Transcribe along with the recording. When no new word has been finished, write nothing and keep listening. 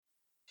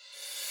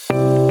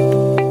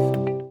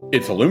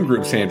It's Illume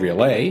Group's Andrea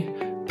Lay,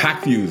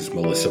 PackView's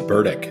Melissa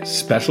Burdick,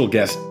 special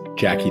guest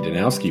Jackie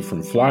Danowski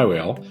from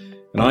Flywheel,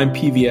 and I'm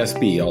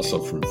PVSB, also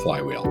from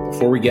Flywheel.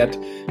 Before we get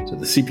to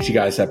the CPG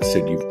Guys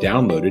episode you've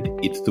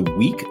downloaded, it's the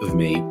week of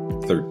May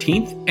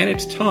 13th, and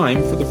it's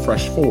time for the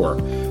Fresh Four.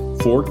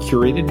 Four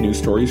curated news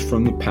stories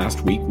from the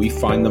past week. We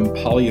find them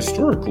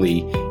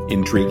polyhistorically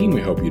intriguing.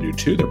 We hope you do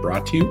too. They're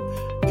brought to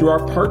you through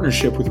our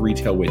partnership with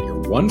Retail Wit, your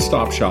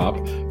one-stop shop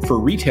for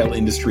retail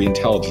industry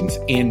intelligence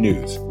and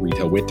news.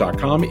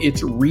 RetailWit.com.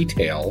 It's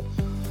retail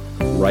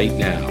right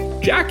now.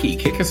 Jackie,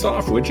 kick us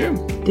off, would you?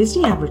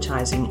 Disney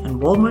Advertising and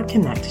Walmart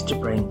connect to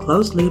bring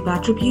closed-loop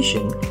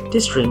attribution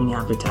to streaming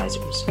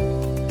advertisers.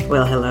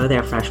 Well, hello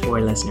there, Fresh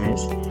Four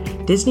listeners.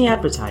 Disney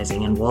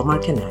Advertising and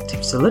Walmart Connect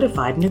have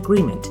solidified an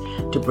agreement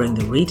to bring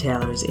the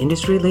retailer's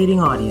industry-leading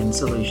audience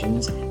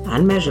solutions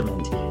and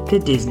measurement to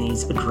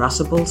Disney's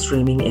addressable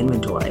streaming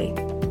inventory.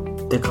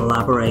 The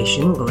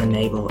collaboration will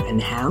enable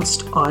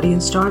enhanced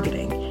audience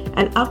targeting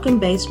and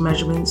outcome-based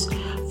measurements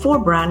for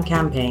brand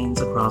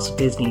campaigns across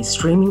Disney's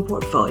streaming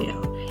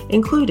portfolio,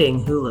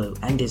 including Hulu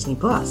and Disney+.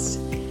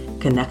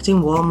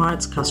 Connecting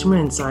Walmart's customer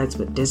insights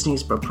with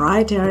Disney's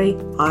proprietary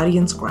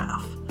audience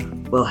graph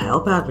will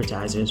help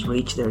advertisers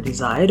reach their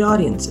desired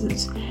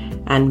audiences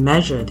and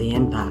measure the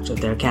impact of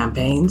their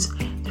campaigns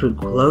through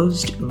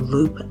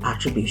closed-loop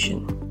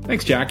attribution.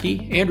 Thanks,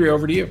 Jackie. Andrea,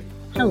 over to you.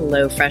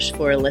 Hello, Fresh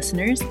Four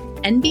listeners.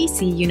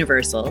 NBC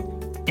Universal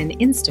and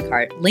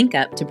Instacart link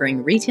up to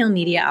bring retail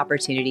media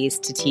opportunities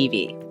to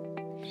TV.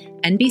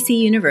 NBC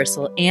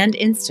Universal and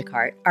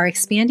Instacart are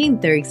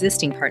expanding their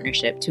existing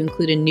partnership to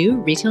include a new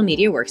retail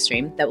media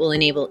workstream that will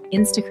enable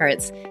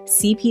Instacart's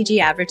CPG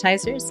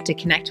advertisers to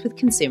connect with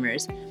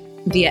consumers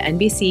via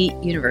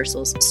NBC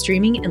Universal's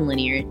streaming and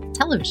linear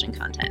television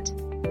content.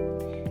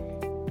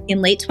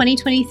 In late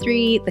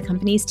 2023, the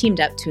companies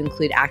teamed up to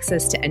include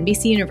access to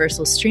NBC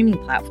Universal's streaming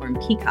platform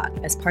Peacock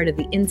as part of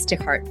the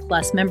Instacart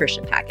Plus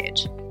membership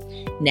package.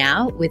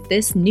 Now, with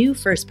this new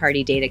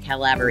first-party data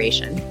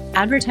collaboration,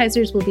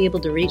 advertisers will be able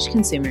to reach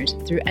consumers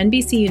through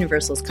NBC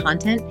Universal's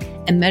content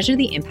and measure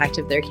the impact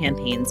of their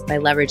campaigns by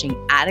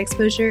leveraging ad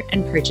exposure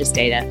and purchase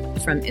data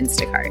from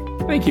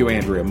Instacart. Thank you,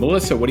 Andrea.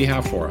 Melissa, what do you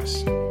have for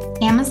us?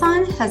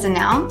 Amazon has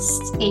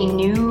announced a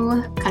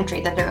new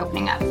country that they're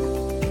opening up.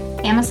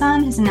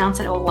 Amazon has announced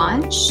that it will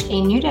launch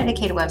a new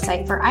dedicated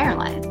website for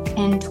Ireland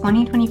in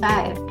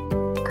 2025.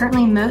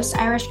 Currently, most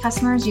Irish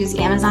customers use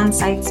Amazon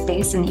sites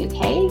based in the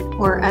UK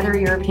or other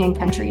European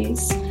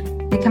countries.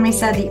 The company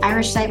said the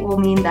Irish site will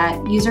mean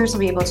that users will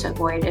be able to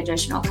avoid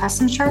additional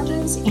customs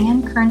charges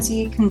and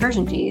currency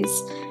conversion fees,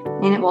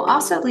 and it will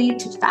also lead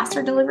to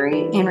faster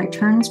delivery and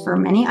returns for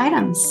many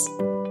items.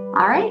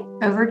 All right,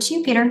 over to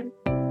you, Peter.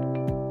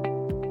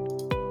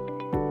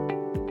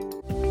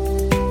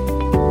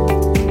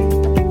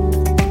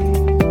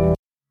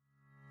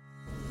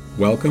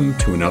 Welcome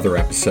to another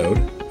episode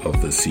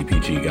of the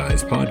CPG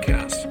Guys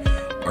podcast.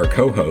 Our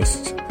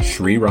co-hosts,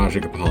 Sri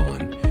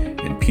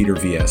Rajagopalan and Peter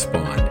V.S.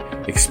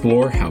 Bond,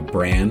 explore how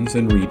brands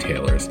and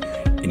retailers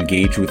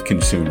engage with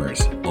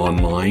consumers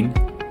online,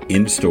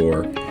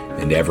 in-store,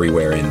 and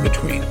everywhere in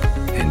between.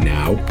 And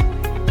now,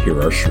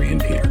 here are Sri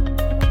and Peter.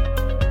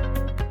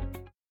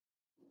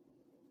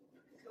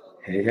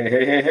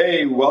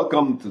 Hey,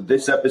 welcome to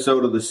this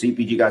episode of the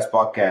CPG Guys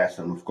podcast.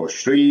 I'm, of course,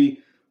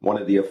 Sri, one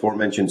of the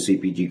aforementioned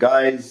CPG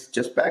guys,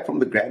 just back from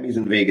the Grammys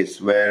in Vegas,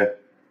 where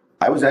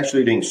I was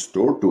actually doing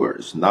store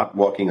tours, not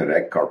walking a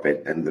red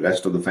carpet, and the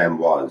rest of the fam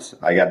was.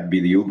 I got to be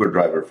the Uber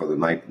driver for the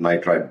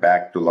night ride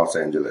back to Los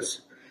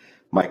Angeles.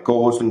 My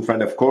co-host and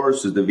friend, of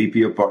course, is the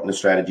VP of Partner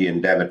Strategy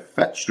and Dev at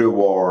Fetch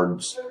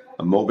Rewards,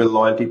 a mobile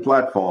loyalty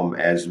platform,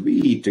 as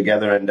we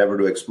together endeavor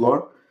to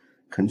explore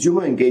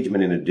consumer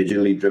engagement in a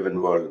digitally driven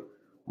world.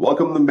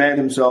 Welcome the man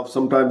himself,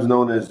 sometimes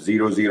known as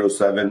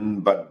 007,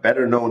 but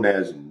better known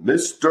as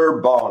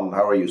Mr. Bond.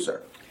 How are you,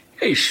 sir?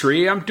 Hey,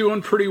 Sri, I'm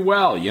doing pretty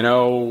well.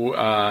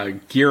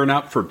 Gearing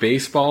up for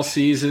baseball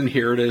season.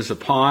 Here it is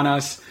upon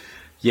us.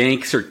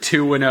 Yanks are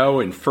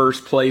 2-0 in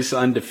first place,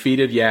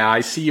 undefeated. Yeah,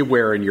 I see you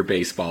wearing your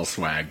baseball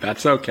swag.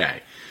 That's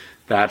okay.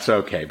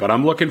 But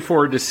I'm looking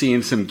forward to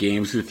seeing some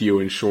games with you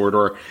in short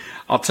order.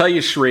 I'll tell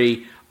you,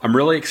 Sri, I'm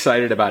really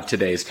excited about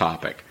today's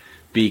topic,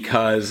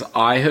 because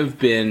I have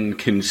been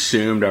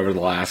consumed over the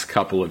last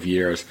couple of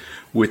years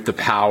with the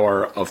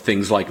power of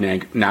things like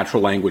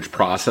natural language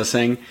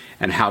processing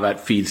and how that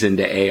feeds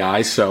into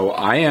AI. So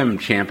I am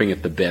champing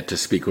at the bit to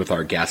speak with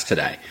our guest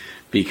today,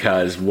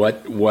 because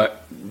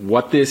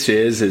what this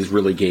is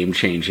really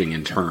game-changing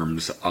in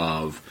terms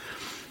of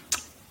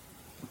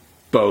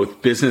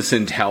both business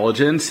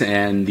intelligence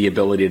and the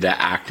ability to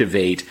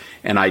activate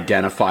and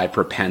identify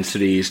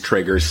propensities,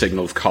 triggers,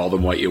 signals, call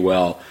them what you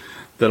will,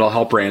 that'll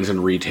help brands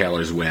and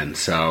retailers win.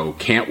 So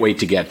can't wait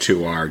to get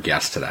to our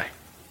guest today.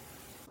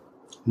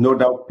 No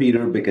doubt,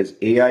 Peter, because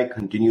AI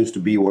continues to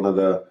be one of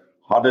the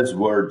hottest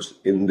words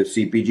in the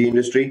CPG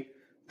industry.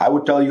 I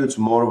would tell you it's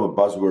more of a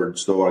buzzword.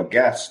 So our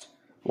guest,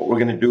 what we're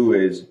going to do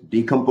is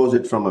decompose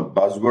it from a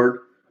buzzword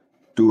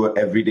to an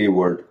everyday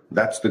word.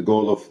 That's the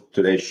goal of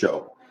today's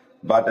show.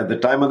 But at the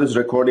time of this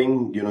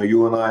recording,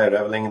 you and I are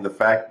reveling in the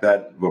fact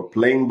that we're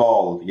playing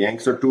ball.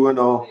 Yanks are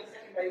 2-0.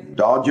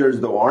 Dodgers,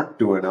 though, aren't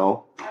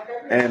 2-0.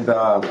 And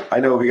I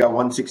know we got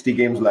 160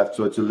 games left,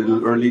 so it's a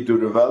little early to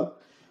revel.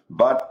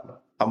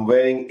 But I'm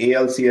wearing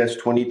ALCS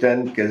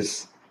 2010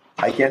 because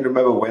I can't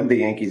remember when the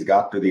Yankees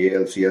got to the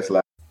ALCS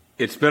last.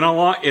 It's been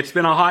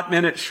a hot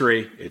minute,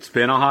 Shri. It's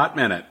been a hot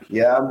minute.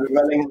 Yeah, I'm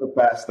reveling in the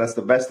past. That's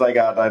the best I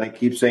got. And I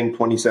keep saying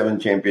 27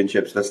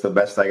 championships. That's the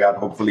best I got.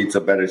 Hopefully it's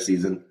a better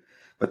season.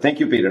 But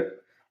thank you, Peter.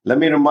 Let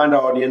me remind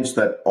our audience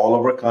that all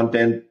of our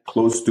content,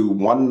 close to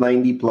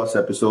 190 plus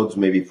episodes,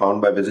 may be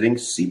found by visiting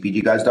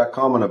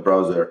cpgguys.com on a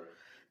browser.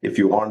 If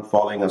you aren't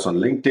following us on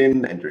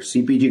LinkedIn, enter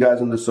CPG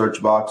Guys in the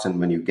search box. And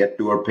when you get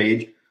to our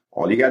page,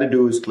 all you got to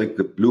do is click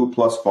the blue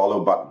plus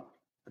follow button.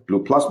 The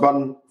blue plus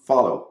button,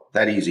 follow.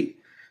 That easy.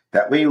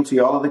 That way you'll see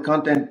all of the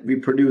content we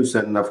produce.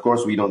 And of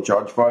course, we don't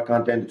charge for our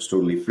content. It's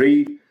totally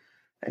free.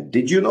 And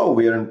did you know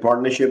we are in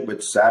partnership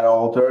with Sarah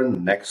Alter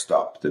and Next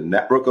Up, the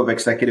network of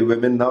executive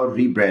women now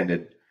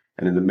rebranded.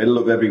 And in the middle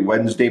of every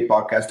Wednesday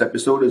podcast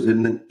episode is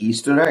in an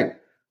Easter egg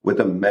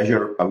with a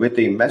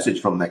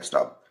message from Next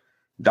Up.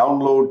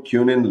 Download,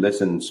 tune in,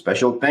 listen.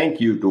 Special thank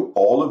you to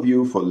all of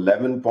you for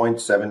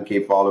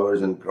 11.7K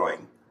followers and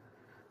growing.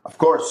 Of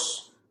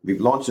course,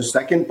 we've launched a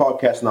second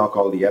podcast now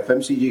called the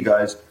FMCG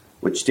Guys,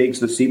 which takes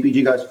the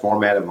CPG Guys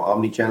format of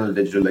omnichannel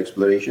digital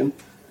exploration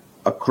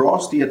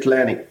across the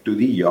Atlantic to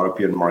the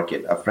European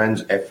market. Our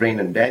friends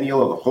Efrain and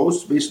Daniel are the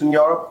hosts based in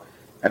Europe,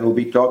 and we'll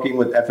be talking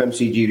with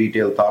FMCG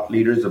retail thought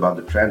leaders about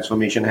the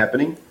transformation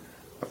happening,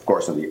 of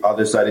course, on the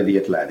other side of the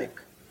Atlantic.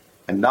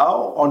 And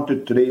now on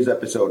to today's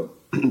episode.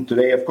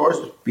 Today, of course,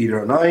 Peter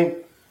and I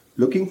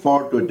looking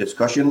forward to a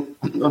discussion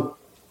on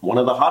one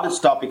of the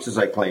hottest topics, as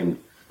I claimed,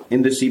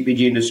 in the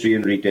CPG industry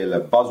and retail,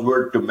 a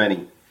buzzword to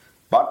many.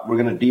 But we're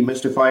going to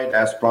demystify it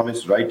as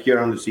promised right here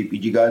on the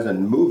CPG Guys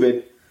and move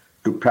it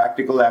to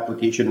practical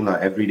application in our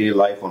everyday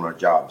life on our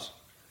jobs.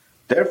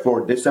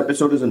 Therefore, this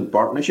episode is in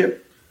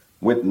partnership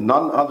with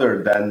none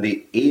other than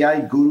the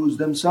AI gurus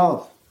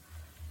themselves.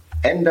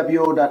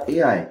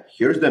 NWO.ai.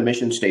 Here's their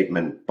mission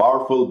statement.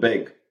 Powerful,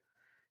 big.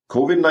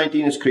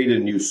 COVID-19 has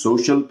created a new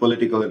social,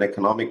 political, and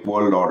economic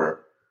world order,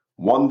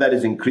 one that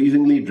is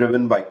increasingly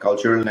driven by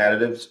cultural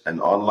narratives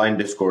and online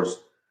discourse.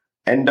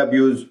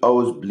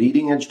 NWO's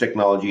bleeding-edge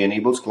technology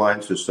enables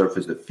clients to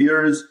surface the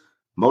fears,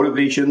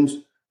 motivations,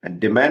 and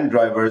demand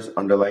drivers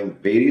underlying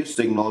various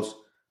signals,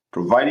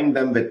 providing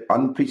them with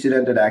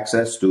unprecedented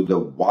access to the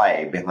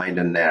why behind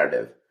a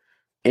narrative.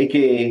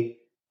 AKA,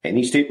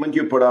 any statement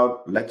you put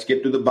out, let's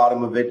get to the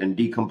bottom of it and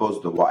decompose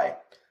the why.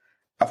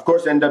 Of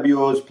course,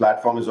 NWO's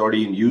platform is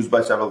already in use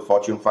by several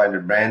Fortune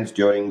 500 brands.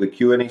 During the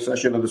Q&A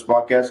session of this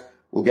podcast,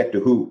 we'll get to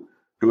who,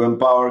 to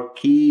empower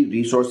key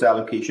resource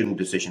allocation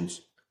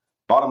decisions.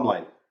 Bottom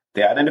line,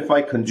 they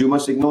identify consumer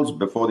signals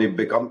before they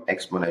become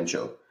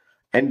exponential.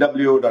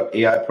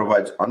 NWO.ai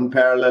provides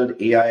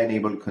unparalleled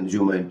AI-enabled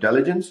consumer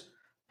intelligence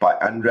by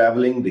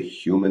unraveling the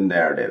human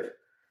narrative.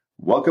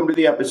 Welcome to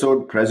the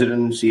episode, President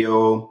and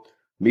CEO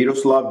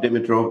Miroslav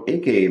Dimitrov,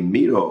 aka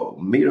Miro.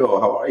 Miro,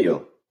 how are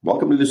you?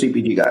 Welcome to the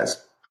CPG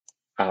Guys.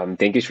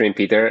 Thank you, Shri and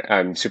Peter.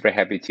 I'm super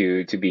happy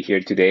to be here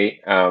today.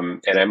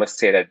 And I must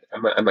say that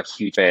I'm a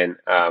huge fan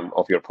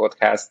of your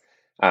podcast.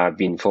 I've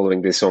been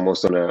following this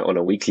almost on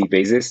a weekly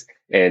basis,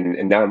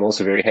 and now I'm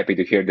also very happy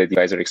to hear that you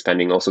guys are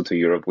expanding also to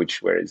Europe,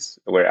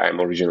 where I'm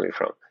originally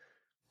from.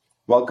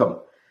 Welcome.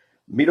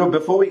 Miro,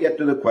 before we get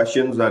to the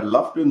questions, I'd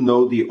love to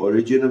know the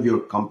origin of your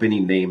company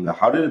name.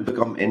 How did it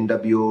become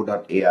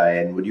NWO.ai?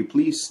 And would you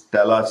please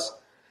tell us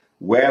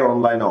where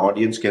online our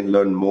audience can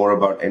learn more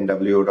about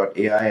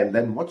NWO.ai, and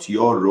then what's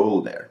your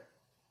role there?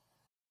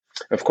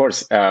 Of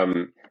course.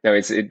 Now,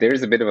 there's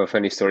a bit of a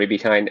funny story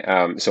behind.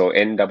 So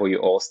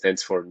NWO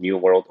stands for New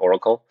World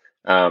Oracle.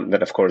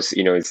 That, of course,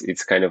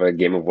 it's kind of a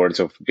game of words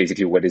of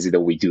basically what is it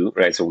that we do,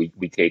 right? So we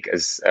take,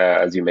 as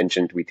you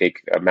mentioned, we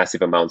take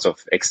massive amounts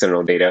of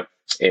external data,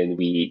 and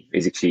we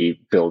basically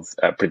build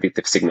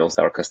predictive signals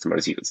that our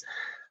customers use.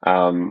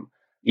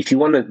 If you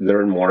want to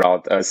learn more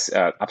about us,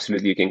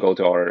 absolutely, you can go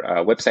to our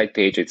website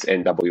page. It's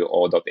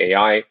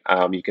NWO.ai.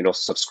 You can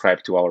also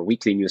subscribe to our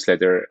weekly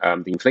newsletter,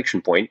 The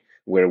Inflection Point,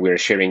 where we're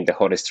sharing the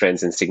hottest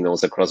trends and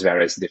signals across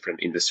various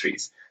different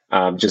industries.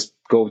 Just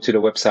go to the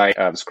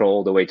website, scroll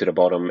all the way to the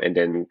bottom, and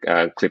then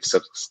click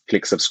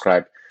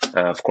subscribe.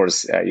 Of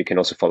course, you can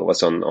also follow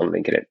us on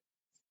LinkedIn.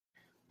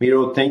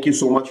 Miro, thank you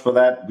so much for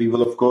that. We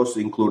will, of course,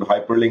 include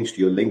hyperlinks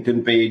to your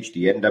LinkedIn page,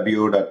 the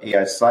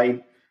NWO.ai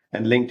site,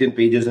 and LinkedIn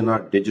pages in our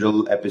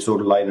digital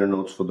episode liner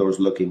notes for those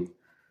looking.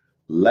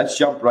 Let's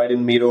jump right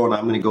in, Miro, and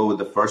I'm going to go with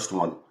the first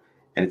one,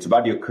 and it's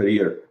about your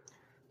career.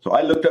 So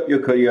I looked up your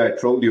career. I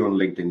trolled you on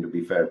LinkedIn, to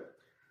be fair.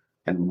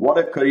 And what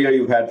a career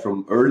you've had,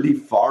 from early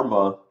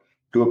pharma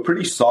to a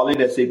pretty solid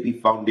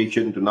SAP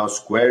foundation to now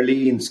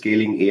squarely in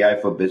scaling AI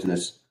for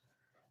business.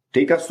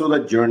 Take us through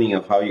that journey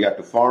of how you got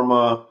to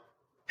pharma,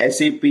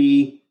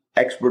 SAP,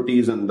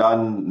 expertise, and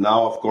done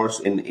now, of course,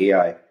 in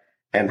AI,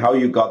 and how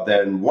you got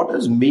there. And what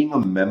does being a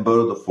member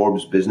of the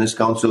Forbes Business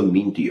Council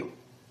mean to you?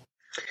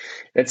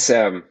 That's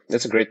a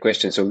great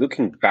question. So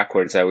looking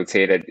backwards, I would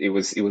say that it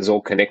was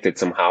all connected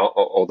somehow.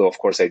 Although of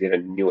course I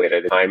didn't knew it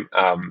at the time.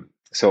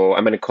 So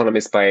I'm an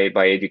economist by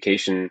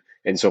education,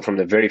 and so from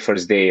the very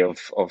first day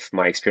of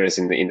my experience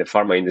in the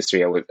pharma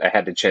industry, I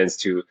had the chance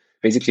to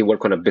basically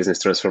work on a business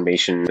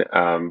transformation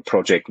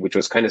project, which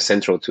was kind of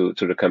central to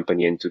the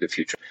company and to the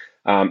future.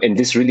 And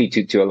this really,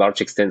 to a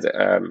large extent,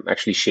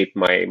 actually shaped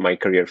my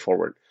career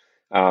forward.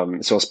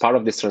 So as part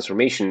of this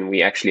transformation,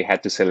 we actually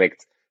had to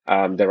select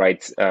the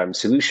right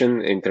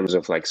solution in terms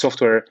of like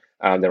software,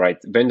 the right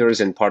vendors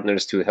and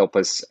partners to help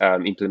us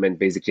implement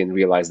basically and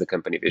realize the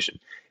company vision.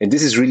 And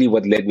this is really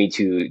what led me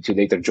to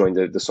later join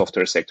the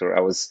software sector. I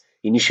was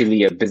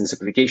initially a business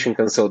application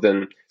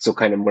consultant, so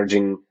kind of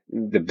merging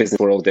the business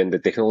world and the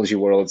technology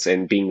worlds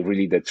and being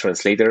really the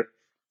translator.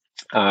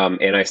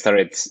 And I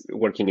started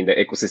working in the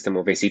ecosystem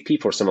of SAP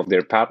for some of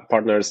their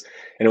partners.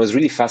 And I was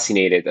really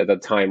fascinated at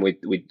that time with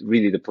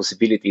really the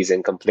possibilities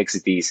and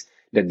complexities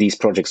that these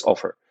projects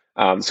offer.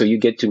 So you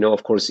get to know,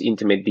 of course,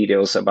 intimate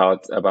details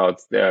about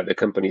the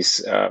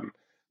company's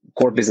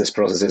core business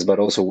processes, but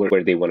also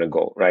where they want to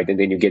go, right? And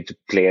then you get to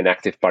play an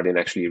active part in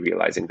actually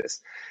realizing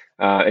this.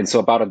 And so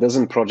about a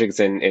dozen projects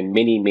and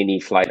many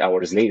flight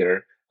hours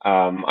later,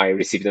 I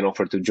received an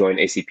offer to join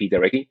SAP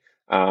directly.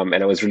 And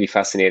I was really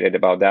fascinated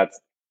about that.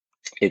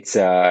 It's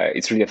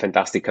really a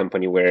fantastic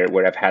company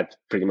where I've had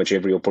pretty much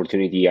every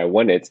opportunity I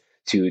wanted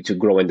to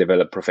grow and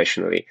develop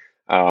professionally.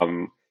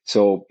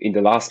 So in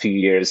the last few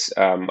years,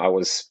 I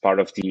was part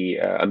of the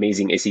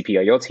amazing SAP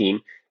IO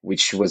team,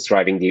 which was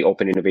driving the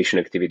open innovation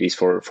activities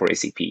for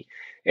SAP.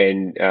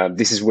 And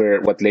this is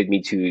what led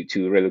me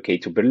to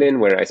relocate to Berlin,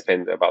 where I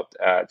spent about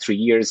 3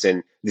 years.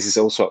 And this is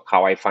also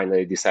how I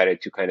finally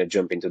decided to kind of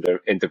jump into the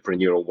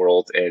entrepreneurial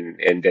world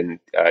and then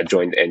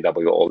joined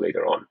NWO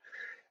later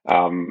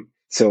on.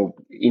 So,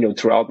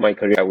 throughout my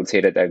career, I would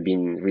say that I've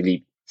been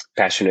really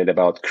passionate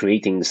about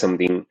creating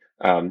something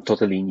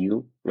totally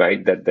new,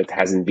 right? That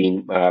hasn't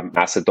been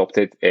mass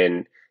adopted,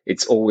 and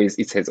it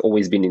has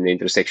always been in the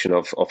intersection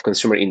of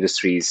consumer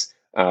industries,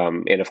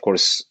 and of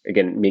course,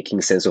 again,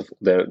 making sense of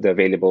the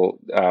available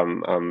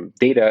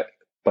data,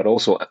 but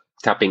also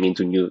tapping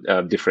into new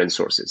different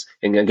sources,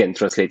 and again,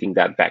 translating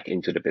that back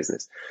into the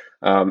business.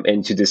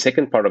 And to the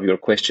second part of your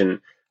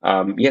question.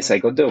 Yes, I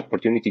got the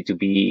opportunity to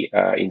be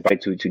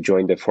invited to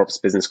join the Forbes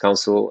Business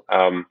Council.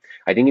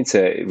 I think it's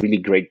a really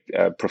great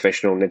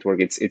professional network.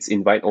 It's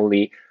invite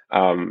only,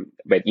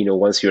 but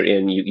once you're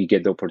in, you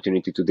get the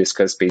opportunity to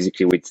discuss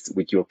basically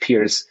with your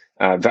peers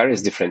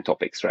various different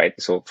topics, right?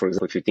 So, for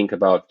example, if you think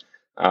about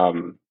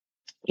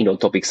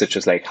topics such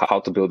as like how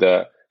to build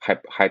a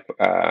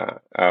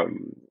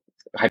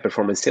high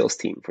performance sales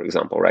team, for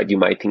example, right? You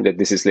might think that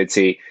this is, let's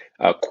say,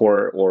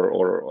 core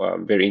or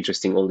very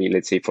interesting only,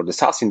 let's say, for the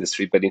SaaS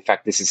industry, but in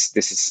fact, this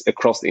is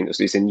across the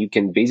industries, and you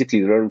can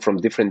basically learn from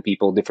different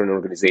people, different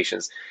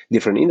organizations,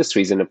 different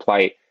industries, and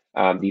apply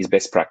these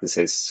best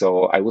practices.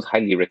 So I would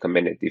highly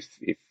recommend it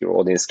if your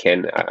audience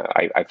can.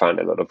 I found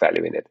a lot of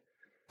value in it.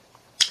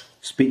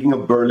 Speaking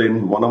of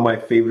Berlin, one of my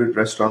favorite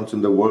restaurants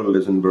in the world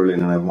is in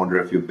Berlin, and I wonder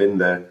if you've been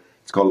there.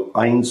 It's called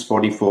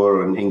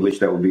 144. In English,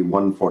 that would be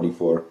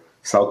 144.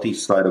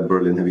 Southeast side of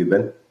Berlin. Have you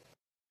been?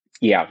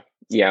 Yeah,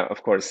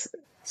 of course.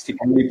 It's the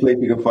only place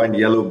you can find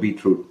yellow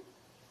beetroot.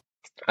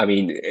 I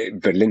mean,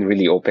 Berlin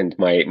really opened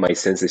my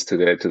senses to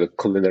the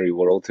culinary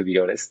world, to be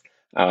honest.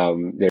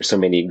 There's so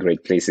many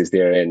great places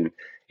there, and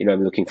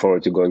I'm looking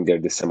forward to going there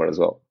this summer as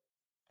well.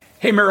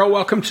 Hey, Miro,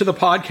 welcome to the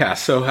podcast.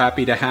 So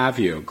happy to have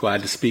you.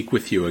 Glad to speak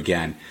with you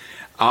again.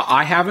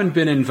 I haven't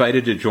been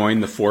invited to join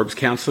the Forbes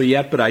Council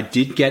yet, but I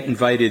did get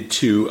invited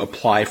to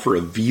apply for a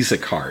Visa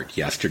card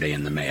yesterday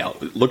in the mail.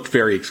 It looked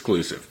very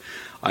exclusive.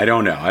 I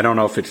don't know. I don't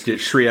know if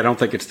it's, Shri, I don't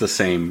think it's the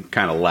same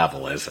kind of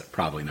level, is it?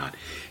 Probably not.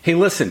 Hey,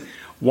 listen,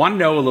 want to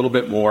know a little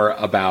bit more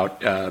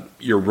about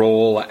your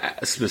role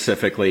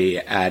specifically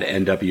at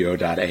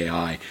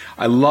NWO.ai.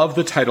 I love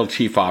the title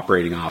Chief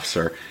Operating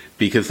Officer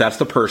because that's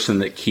the person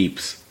that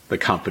keeps the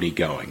company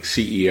going.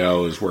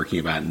 CEO is working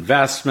about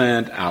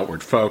investment,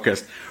 outward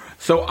focused.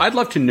 So I'd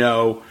love to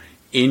know,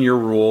 in your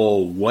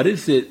role, what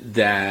is it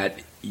that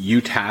you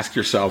task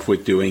yourself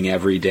with doing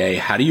every day?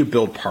 How do you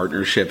build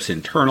partnerships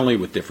internally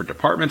with different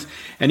departments?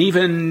 And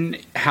even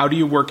how do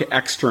you work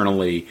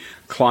externally,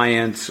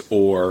 clients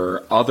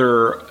or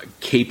other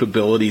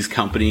capabilities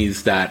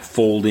companies that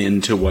fold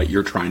into what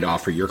you're trying to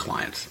offer your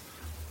clients?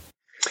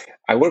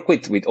 I work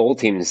with all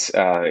teams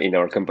in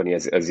our company,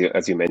 as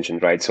you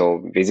mentioned, right? So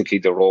basically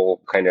the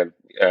role kind of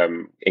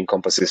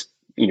encompasses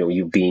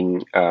you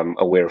being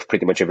aware of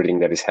pretty much everything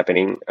that is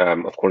happening.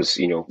 Of course,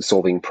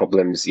 solving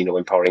problems,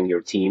 empowering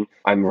your team.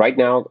 I'm right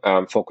now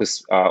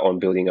focused on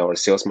building our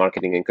sales,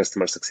 marketing, and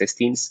customer success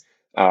teams,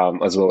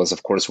 as well as,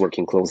 of course,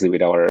 working closely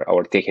with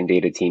our tech and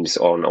data teams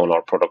on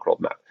our product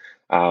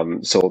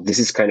roadmap. So this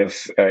is kind of,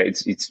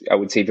 it's I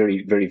would say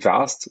very, very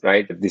vast,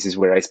 right? This is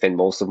where I spend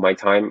most of my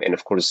time. And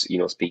of course,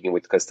 speaking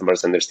with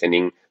customers,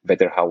 understanding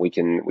better how we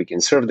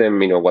can serve them,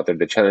 what are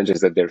the challenges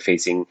that they're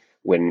facing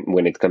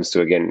when it comes to,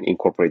 again,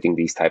 incorporating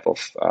these type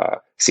of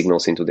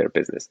signals into their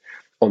business.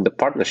 On the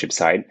partnership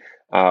side,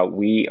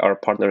 we are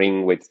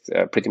partnering with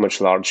pretty much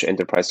large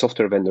enterprise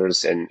software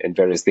vendors and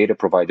various data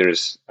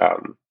providers,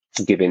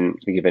 given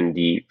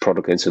the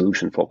product and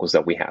solution focus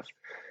that we have.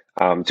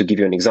 To give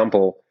you an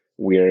example,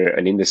 we're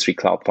an industry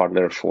cloud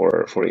partner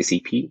for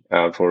SAP,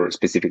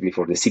 specifically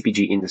for the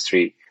CPG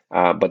industry,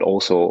 but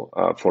also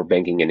for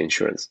banking and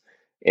insurance.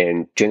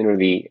 And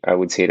generally, I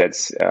would say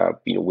that's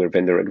we're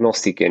vendor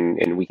agnostic,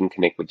 and we can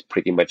connect with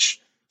pretty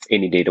much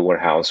any data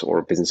warehouse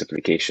or business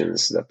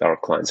applications that our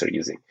clients are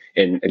using.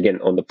 And again,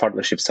 on the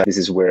partnership side, this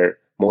is where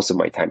most of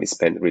my time is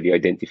spent, really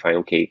identifying,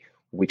 okay,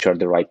 which are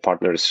the right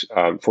partners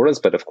for us,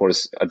 but of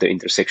course, at the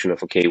intersection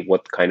of, okay,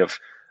 what kind of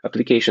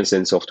applications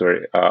and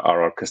software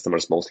are our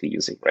customers mostly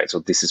using, right? So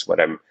this is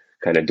what I'm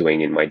kind of doing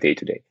in my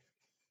day-to-day.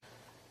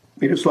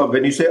 Miroslav,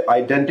 when you say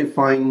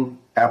identifying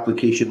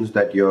applications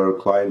that your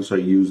clients are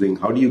using,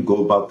 how do you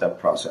go about that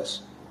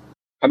process?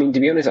 I mean,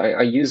 to be honest,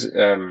 I use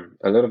a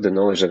lot of the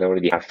knowledge that I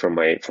already have from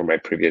my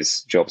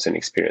previous jobs and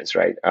experience,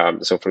 right?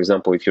 So, for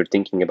example, if you're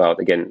thinking about,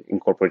 again,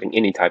 incorporating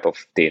any type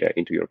of data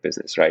into your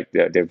business, right?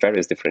 There are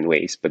various different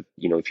ways, but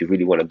if you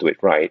really want to do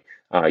it right,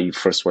 you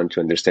first want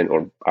to understand,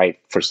 or I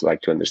first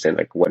like to understand,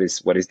 like what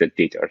is the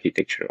data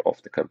architecture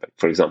of the company.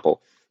 For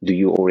example,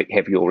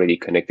 have you already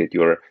connected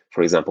your,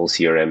 for example,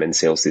 CRM and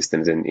sales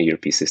systems and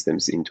ERP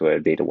systems into a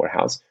data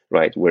warehouse,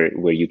 right?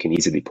 Where you can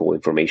easily pull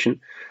information.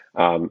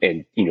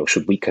 And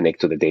should we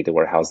connect to the data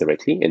warehouse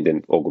directly and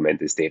then augment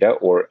this data,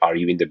 or are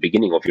you in the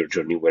beginning of your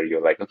journey where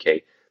you're like,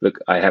 okay, look,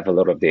 I have a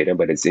lot of data,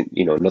 but it's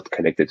not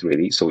connected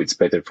really, so it's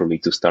better for me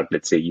to start,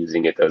 let's say,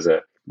 using it as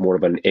a more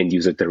of an end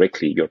user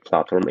directly, your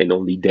platform, and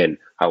only then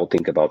I will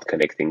think about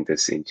connecting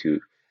this into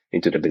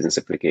the business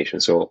application.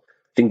 So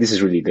I think this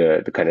is really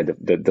the kind of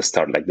the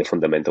start, like the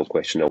fundamental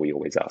question that we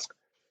always ask.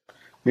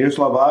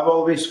 Miroslav, I've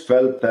always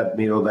felt that,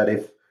 Miro, that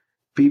if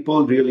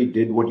people really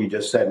did what you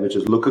just said, which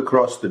is look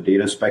across the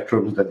data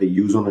spectrums that they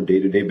use on a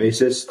day-to-day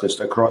basis, just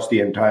across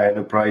the entire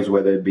enterprise,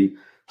 whether it be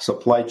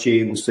supply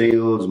chain,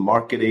 sales,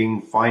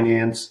 marketing,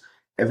 finance,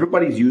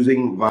 everybody's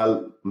using,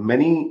 while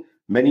many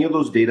of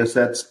those data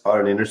sets are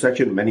an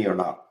intersection, many are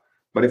not.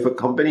 But if a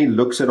company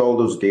looks at all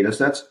those data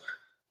sets,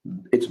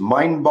 it's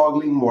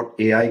mind-boggling what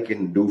AI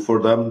can do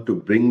for them to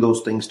bring those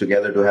things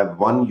together, to have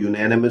one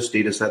unanimous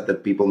data set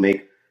that people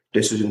make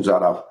decisions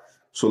out of.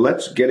 So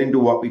let's get into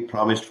what we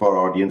promised for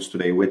our audience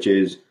today, which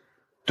is,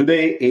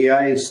 today,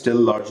 AI is still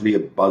largely a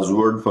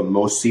buzzword for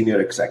most senior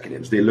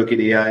executives. They look at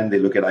AI and they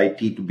look at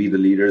IT to be the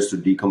leaders to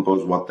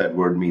decompose what that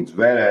word means.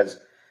 Whereas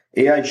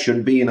AI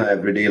should be in our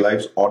everyday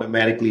lives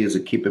automatically as a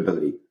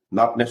capability,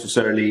 not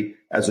necessarily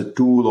as a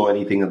tool or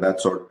anything of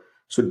that sort.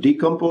 So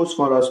decompose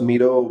for us,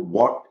 Miro,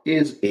 what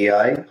is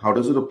AI? How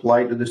does it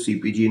apply to the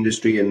CPG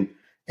industry? And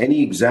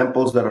any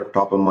examples that are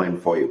top of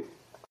mind for you?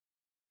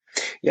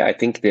 Yeah, I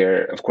think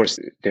there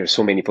are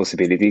so many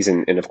possibilities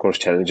and of course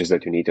challenges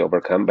that you need to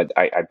overcome. But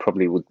I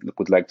probably would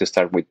like to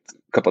start with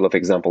a couple of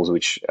examples,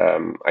 which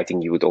I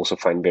think you would also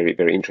find very,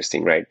 very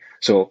interesting, right?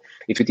 So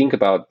if you think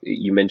about,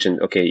 you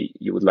mentioned, okay,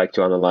 you would like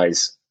to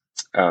analyze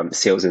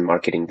sales and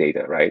marketing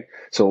data, right?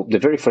 So the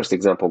very first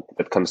example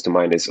that comes to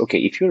mind is, okay,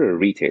 if you're a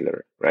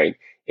retailer, right?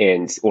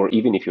 Or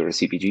even if you're a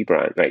CPG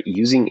brand, right?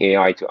 Using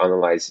AI to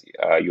analyze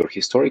your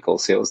historical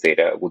sales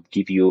data would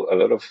give you a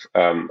lot of,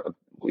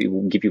 it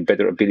will give you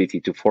better ability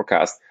to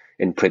forecast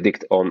and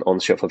predict on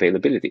shelf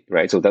availability,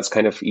 right? So that's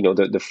kind of,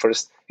 the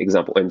first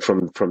example. And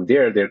from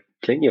there are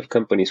plenty of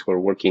companies who are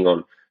working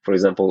on, for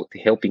example,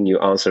 helping you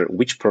answer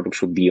which product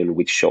should be on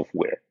which shelf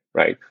where,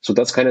 right? So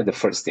that's kind of the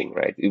first thing,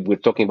 right? We're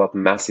talking about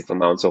massive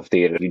amounts of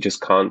data. You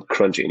just can't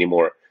crunch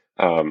anymore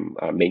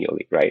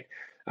manually, right?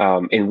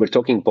 And we're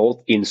talking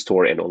both in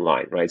store and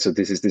online, right? So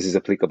this is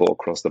applicable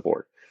across the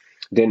board.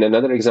 Then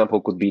another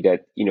example could be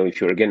that, if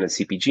you're again a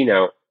CPG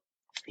now,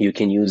 you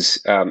can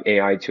use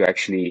AI to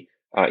actually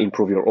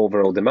improve your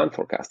overall demand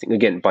forecasting,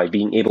 again, by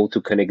being able to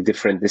connect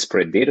different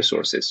disparate data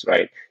sources,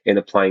 right? And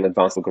applying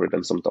advanced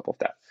algorithms on top of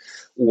that.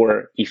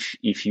 Or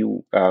if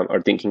you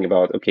are thinking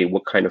about, okay,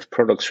 what kind of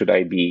products should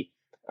I be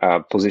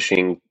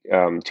positioning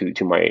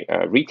to my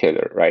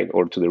retailer, right,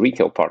 or to the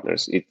retail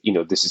partners?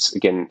 This is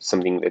again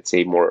something, let's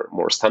say,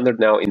 more standard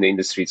now in the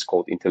industry. It's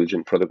called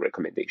intelligent product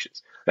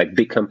recommendations. Like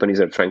big companies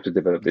are trying to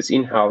develop this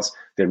in-house.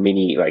 There are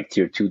many like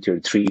tier 2, tier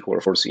 3 who are,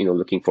 of course,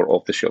 looking for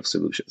off-the-shelf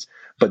solutions.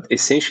 But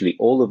essentially,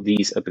 all of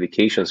these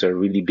applications are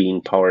really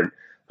being powered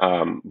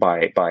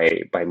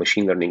by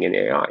machine learning and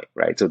AI,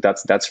 right? So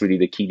that's really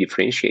the key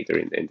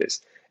differentiator in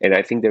this. And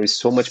I think there is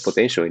so much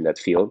potential in that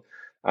field.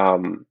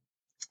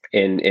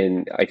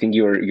 And I think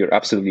you're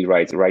absolutely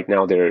right. Right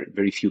now, there are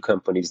very few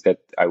companies that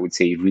I would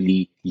say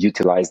really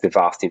utilize the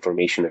vast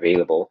information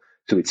available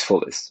to its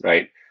fullest,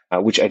 right?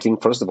 Which I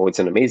think, first of all, it's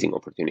an amazing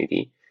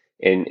opportunity.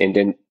 And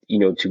then,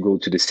 to go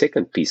to the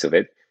second piece of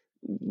it,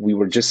 we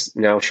were just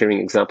now sharing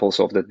examples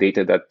of the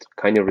data that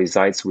kind of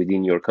resides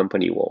within your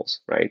company walls,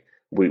 right?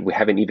 We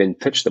haven't even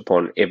touched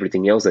upon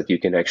everything else that you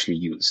can actually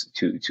use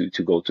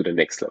to go to the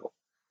next level.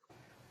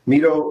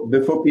 Miro,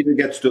 before Peter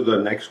gets to the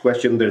next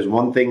question, there's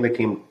one thing that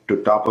came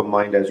to top of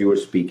mind as you were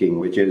speaking,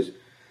 which is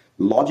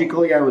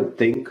logically, I would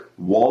think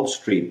Wall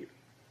Street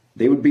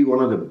they would be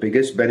one of the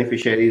biggest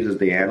beneficiaries as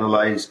they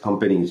analyze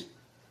companies.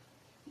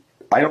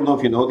 I don't know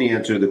if you know the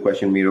answer to the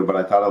question, Miro, but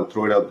I thought I'll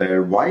throw it out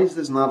there. Why is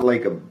this not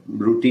like a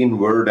routine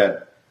word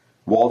at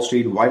Wall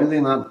Street? Why do they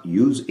not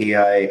use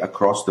AI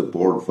across the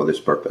board for this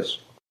purpose?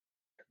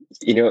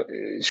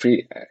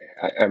 Sri,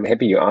 I'm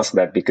happy you asked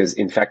that, because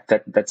in fact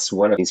that's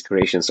one of the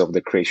inspirations of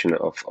the creation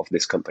of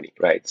this company,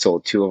 right? So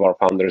two of our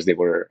founders, they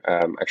were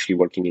actually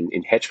working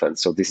in hedge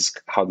funds. So this is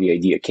how the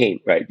idea came,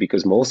 right?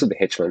 Because most of the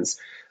hedge funds,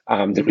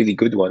 the really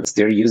good ones,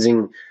 they're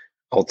using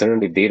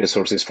alternative data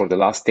sources for the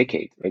last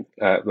decade,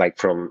 right? Like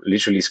from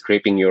literally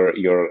scraping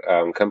your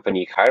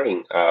company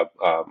hiring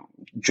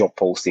job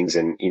postings,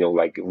 and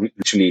like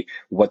literally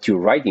what you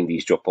write in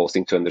these job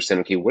postings to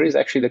understand, okay, where is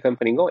actually the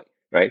company going,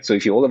 right? So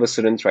if you all of a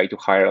sudden try to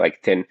hire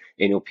like 10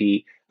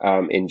 NLP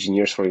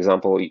engineers, for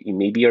example,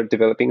 maybe you're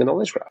developing a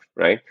knowledge graph,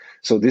 right?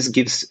 So this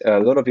gives a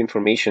lot of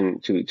information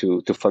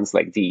to funds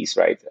like these,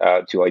 right,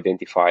 to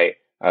identify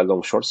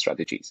long-short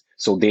strategies.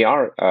 So they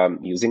are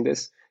using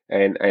this.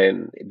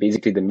 And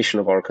basically the mission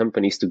of our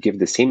company is to give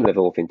the same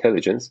level of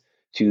intelligence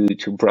to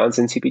brands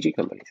and CPG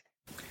companies.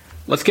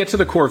 Let's get to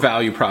the core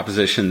value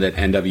proposition that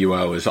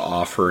NWO is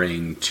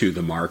offering to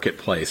the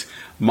marketplace.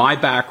 My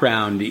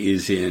background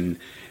is in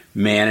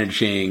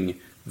managing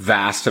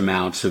vast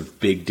amounts of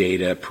big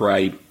data,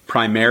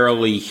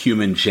 primarily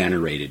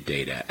human-generated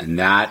data, and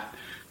that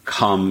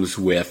comes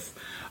with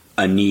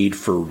a need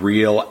for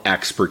real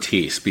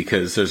expertise,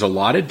 because there's a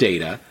lot of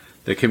data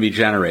that can be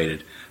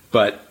generated,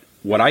 but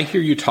what I hear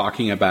you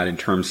talking about in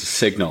terms of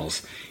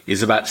signals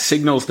is about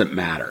signals that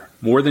matter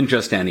more than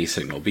just any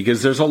signal,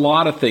 because there's a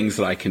lot of things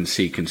that I can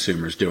see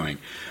consumers doing,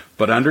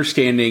 but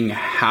understanding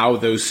how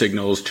those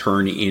signals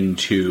turn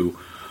into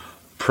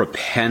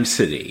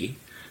propensity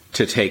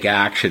to take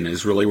action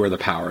is really where the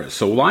power is.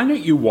 So why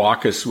don't you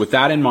walk us, with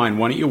that in mind,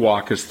 why don't you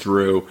walk us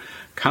through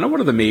kind of what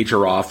are the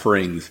major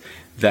offerings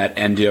that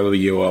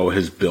NWO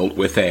has built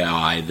with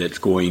AI that's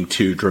going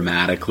to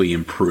dramatically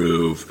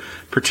improve,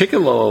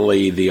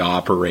 particularly the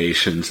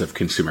operations of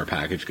consumer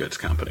packaged goods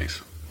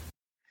companies?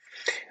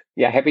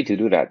 Yeah, happy to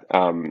do that.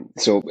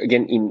 So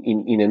again,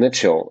 in a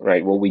nutshell,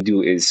 right, what we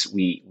do is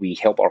we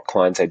help our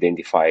clients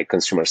identify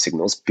consumer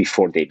signals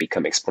before they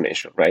become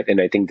exponential, right?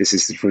 And I think this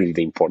is really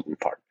the important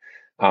part.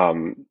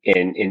 And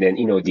then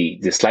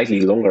the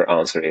slightly longer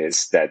answer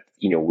is that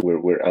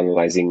we're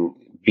analyzing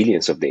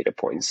billions of data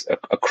points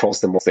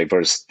across the most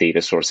diverse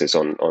data sources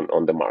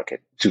on the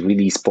market to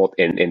really spot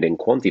and then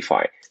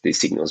quantify these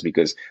signals.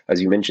 Because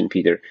as you mentioned,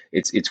 Peter,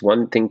 it's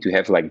one thing to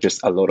have like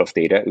just a lot of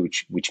data,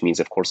 which means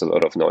of course a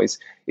lot of noise.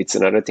 It's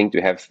another thing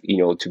to have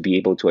to be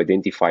able to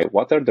identify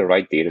what are the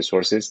right data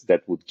sources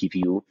that would give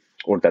you,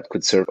 or that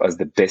could serve as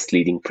the best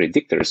leading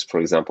predictors,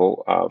 for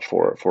example,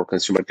 for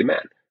consumer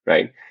demand,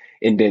 right?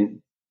 And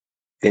then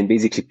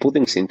basically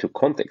putting this into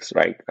context,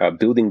 right?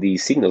 Building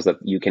these signals that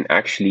you can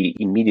actually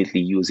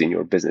immediately use in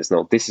your business.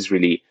 Now, this is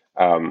really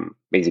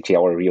basically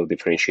our real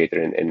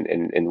differentiator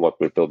in what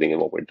we're building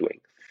and what we're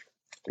doing.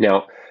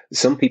 Now,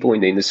 some people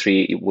in the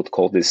industry would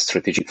call this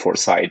strategic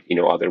foresight,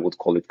 others would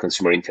call it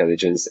consumer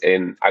intelligence.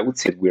 And I would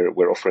say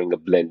we're offering a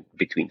blend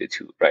between the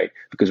two, right?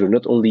 Because we're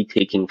not only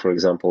taking, for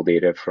example,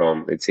 data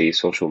from, let's say,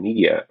 social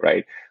media,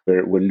 right?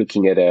 We're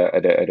looking at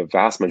a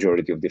vast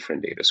majority of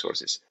different data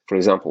sources. For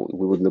example,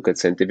 we would look at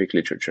scientific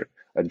literature,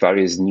 at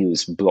various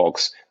news,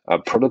 blogs,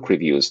 product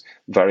reviews,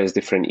 various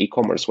different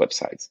e-commerce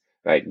websites.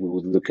 Right, we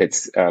would look at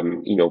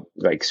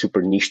like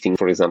super niche thing,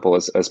 for example,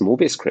 as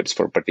movie scripts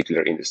for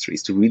particular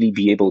industries, to really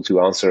be able to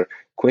answer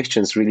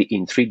questions really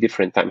in 3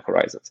 different time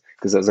horizons.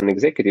 Because as an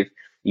executive,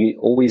 you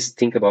always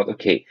think about,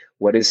 okay,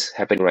 what is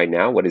happening right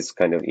now? What is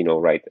kind of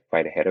right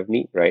ahead of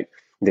me, right?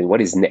 Then what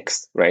is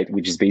next, right?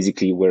 Which is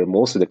basically where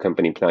most of the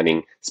company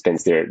planning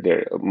spends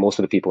their most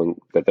of the people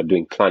that are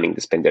doing planning to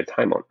spend their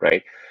time on,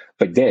 right?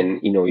 But then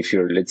if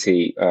you're, let's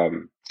say,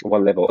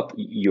 one level up,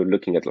 you're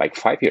looking at like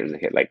 5 years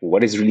ahead. Like,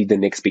 what is really the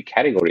next big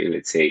category?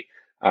 Let's say,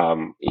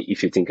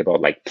 if you think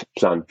about like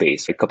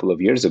plant-based, a couple of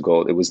years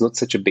ago, it was not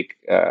such a big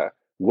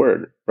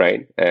word,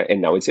 right?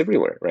 And now it's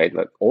everywhere, right?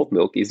 Like oat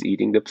milk is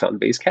eating the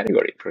plant-based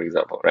category, for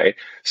example, right?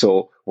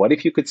 So what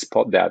if you could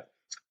spot that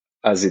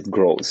as it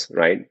grows,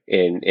 right?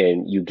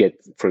 And you get,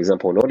 for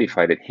example,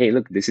 notified that, hey,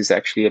 look, this is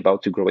actually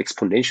about to grow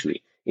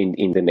exponentially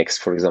in the next,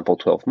 for example,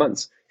 12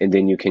 months. And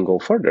then you can go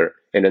further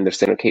and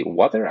understand, okay,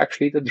 what are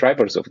actually the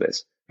drivers of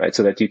this, right?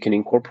 So that you can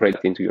incorporate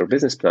it into your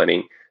business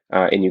planning,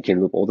 and you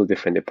can look all the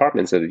different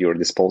departments at your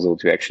disposal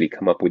to actually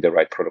come up with the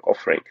right product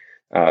offering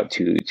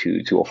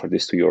to offer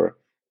this to your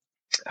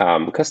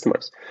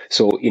customers.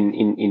 So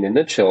in a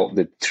nutshell,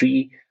 the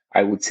 3,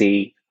 I would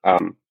say,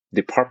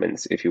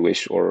 departments, if you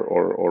wish,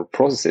 or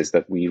processes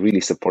that we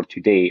really support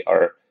today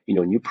are,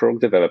 new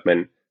product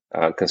development,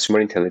 consumer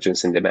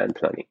intelligence, and demand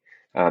planning.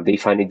 They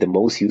find it the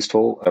most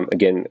useful,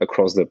 again,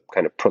 across the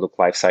kind of product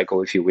life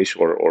cycle, if you wish,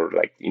 or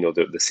like,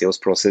 the sales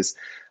process.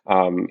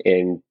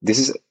 And this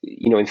is,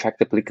 in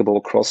fact, applicable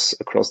across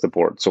the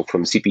board. So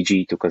from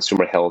CPG to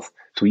consumer health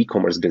to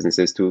e-commerce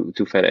businesses to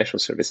financial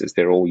services,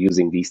 they're all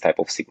using these type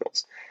of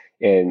signals.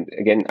 And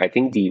again, I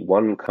think the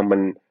one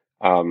common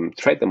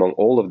thread among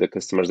all of the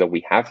customers that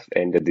we have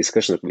and the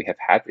discussions that we have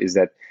had is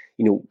that,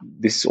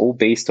 this is all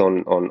based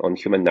on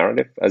human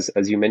narrative,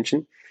 as you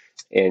mentioned.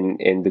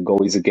 And the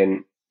goal is,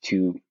 again,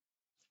 to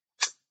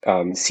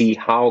see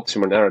how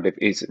consumer narrative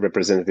is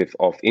representative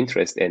of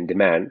interest and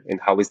demand, and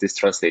how is this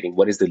translating?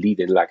 What is the lead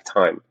and lag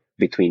time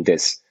between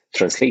this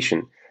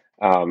translation?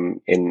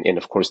 And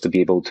of course, to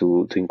be able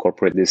to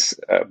incorporate this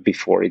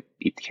before it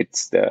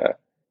hits the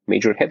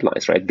major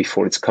headlines, right?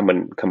 Before it's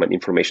common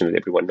information that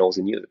everyone knows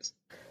and uses.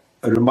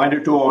 A reminder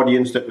to our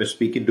audience that we're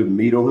speaking to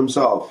Miro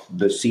himself,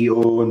 the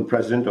CEO and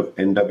president of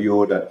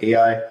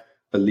NWO.ai,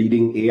 a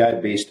leading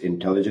AI-based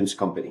intelligence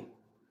company.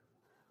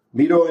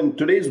 Miro, in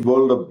today's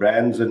world of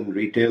brands and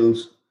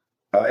retails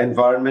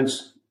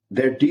environments,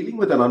 they're dealing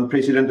with an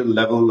unprecedented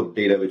level of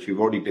data, which you've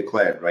already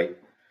declared, right?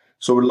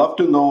 So we'd love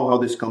to know how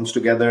this comes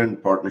together in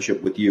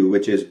partnership with you,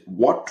 which is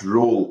what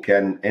role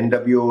can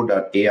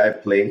NWO.ai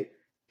play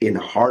in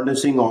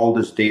harnessing all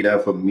this data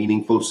for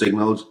meaningful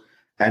signals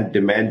and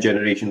demand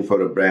generation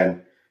for a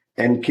brand?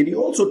 And can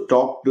you also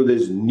talk to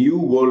this new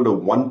world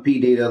of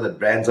 1P data that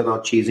brands are now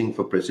chasing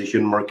for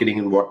precision marketing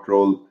and what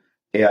role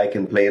AI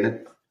can play in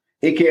it?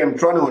 AK, I'm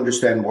trying to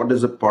understand, what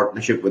does a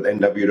partnership with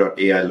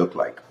NWO.ai look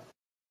like?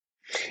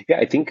 Yeah,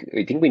 I think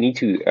we need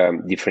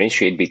to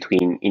differentiate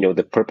between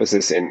the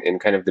purposes and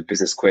kind of the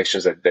business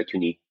questions that you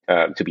need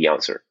to be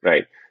answered,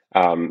 right?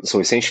 So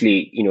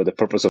essentially, the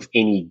purpose of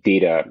any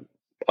data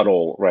at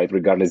all, right,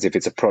 regardless if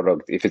it's a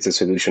product, if it's a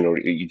solution, or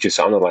you're just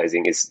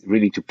analyzing, is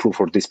really to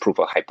prove or disprove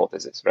a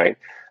hypothesis, right?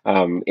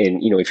 And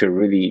if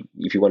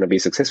you want to be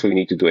successful, you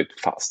need to do it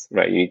fast,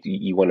 right?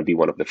 You want to be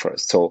one of the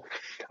first. So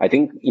I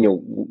think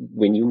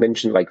when you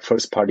mention like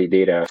first party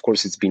data, of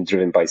course it's been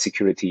driven by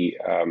security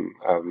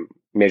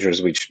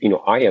measures, which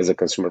I as a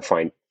consumer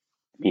find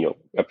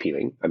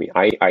appealing. I mean,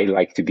 I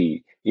like to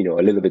be, a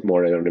little bit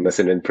more anonymous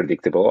and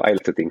unpredictable. I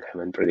like to think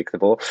I'm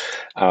unpredictable.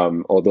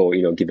 Although,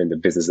 given the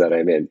business that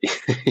I'm in,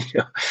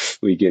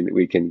 we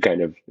can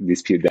kind of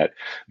dispute that.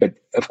 But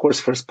of course,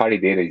 first party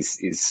data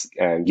is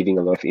giving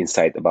a lot of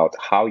insight about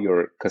how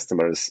your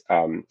customers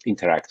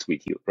interact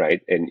with you,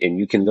 right? And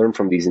you can learn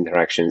from these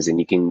interactions, and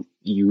you can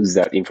use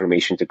that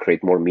information to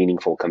create more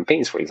meaningful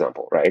campaigns, for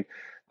example, right?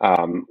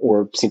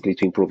 Or simply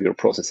to improve your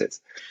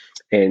processes.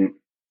 And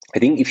I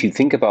think if you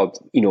think about,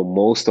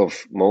 most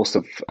of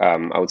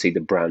I would say the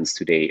brands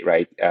today,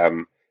 right?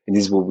 And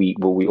this is what we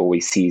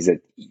always see, is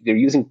that they're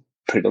using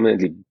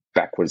predominantly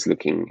backwards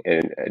looking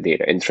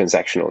data and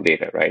transactional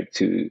data, right?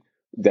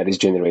 That is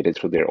generated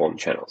through their own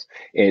channels.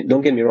 And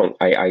don't get me wrong,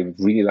 I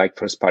really like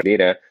first party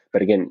data,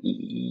 but again,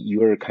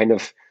 you're kind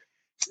of,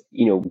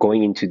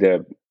 going into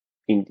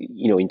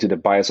the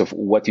bias of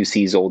what you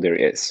see is all there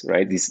is,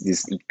 right? This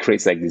it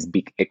creates like this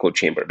big echo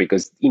chamber,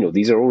 because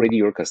these are already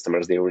your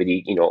customers. They're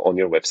already on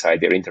your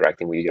website. They're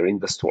interacting with you. They're in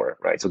the store,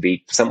 right? So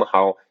they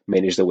somehow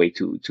manage the way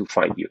to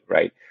find you,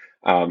 right?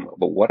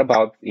 But what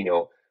about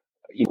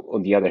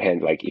on the other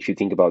hand, like if you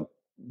think about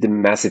the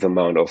massive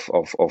amount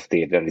of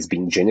data that is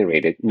being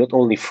generated, not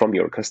only from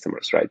your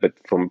customers, right, but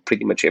from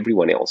pretty much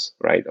everyone else,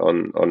 right,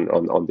 on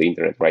the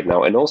internet right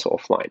now, and also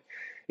offline.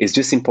 It's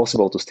just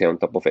impossible to stay on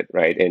top of it,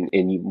 right?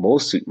 And you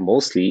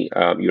mostly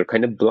you're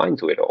kind of blind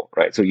to it all,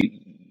 right? So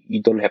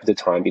you don't have the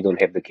time, you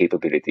don't have the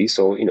capability.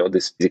 So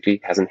this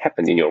physically hasn't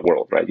happened in your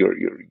world, right?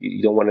 You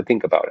don't want to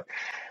think about it.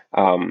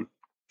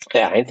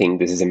 Yeah, I think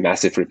this is a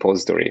massive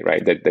repository,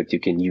 right? That you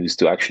can use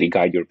to actually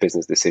guide your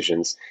business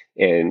decisions,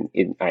 and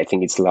I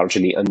think it's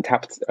largely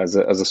untapped as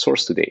a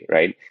source today,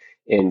 right?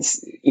 And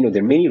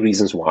there are many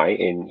reasons why,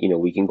 and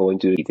we can go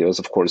into details.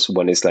 Of course,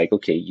 one is like,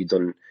 okay,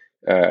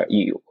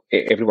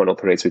 everyone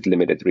operates with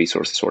limited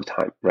resources or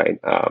time, right?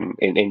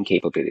 And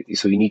capability.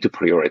 So you need to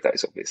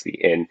prioritize, obviously.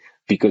 And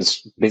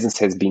because business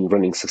has been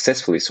running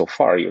successfully so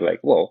far, you're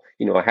like, well,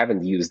 I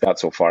haven't used that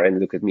so far. And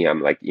look at me,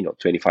 I'm like,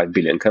 25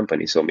 billion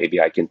company. So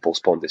maybe I can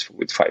postpone this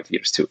with 5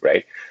 years too,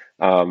 right?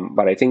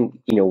 But I think,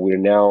 we're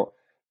now,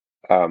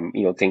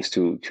 thanks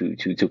to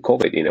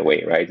COVID in a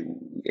way, right?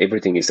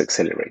 Everything is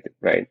accelerated,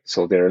 right?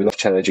 So there are a lot of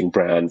challenging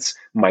brands,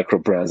 micro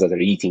brands that are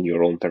eating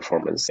your own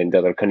performance and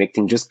that are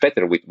connecting just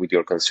better with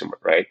your consumer,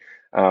 right?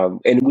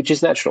 And which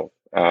is natural.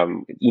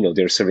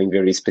 They're serving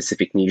very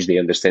specific niche. They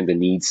understand the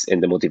needs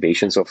and the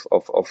motivations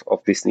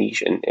of this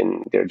niche,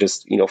 and they're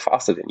just,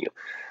 faster than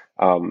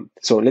you.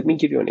 So let me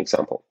give you an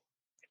example.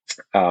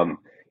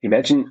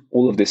 Imagine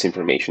all of this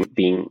information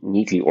being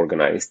neatly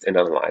organized and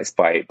analyzed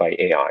by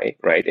AI,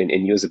 right? And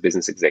you as a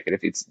business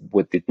executive,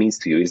 what it means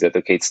to you is that,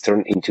 okay, it's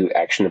turned into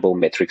actionable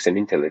metrics and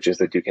intelligence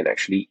that you can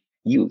actually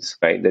use,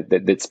 right?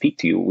 That speak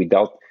to you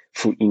without,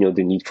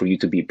 the need for you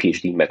to be a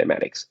PhD in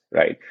mathematics,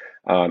 right?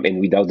 And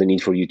without the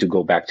need for you to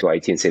go back to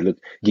IT and say, look,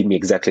 give me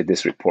exactly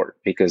this report.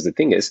 Because the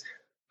thing is,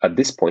 at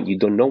this point, you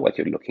don't know what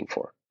you're looking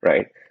for,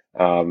 right?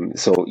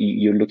 So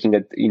you're looking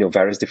at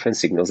various different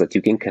signals that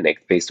you can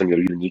connect based on your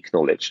unique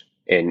knowledge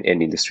and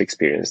industry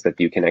experience that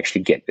you can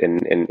actually get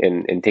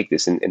and take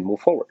this and move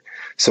forward.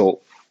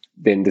 So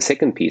then the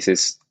second piece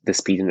is the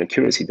speed and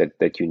accuracy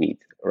that you need,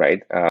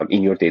 right,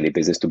 in your daily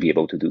business to be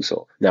able to do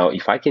so. Now,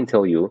 if I can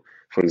tell you,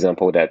 for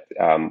example, that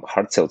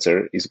hard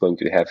seltzer is going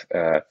to have,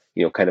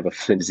 kind of a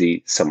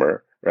flimsy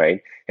summer,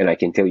 right, and I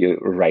can tell you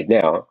right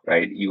now,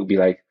 right, you'll be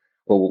like,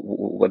 well,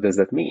 what does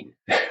that mean?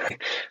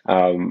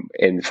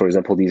 And for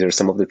example, these are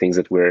some of the things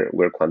that we're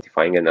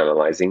quantifying and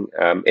analyzing,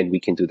 and we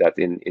can do that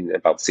in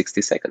about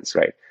 60 seconds,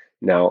 right?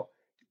 Now,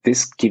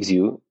 this gives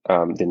you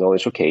the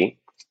knowledge, okay,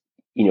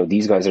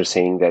 these guys are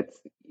saying that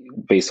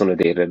based on the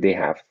data they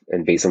have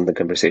and based on the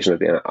conversation that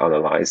they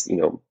analyzed,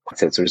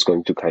 seltzer is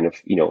going to kind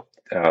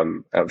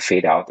of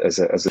fade out as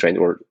a trend,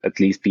 or at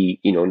least be,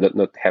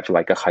 not have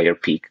like a higher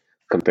peak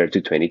compared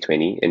to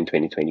 2020 and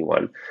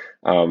 2021.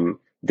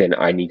 Then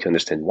I need to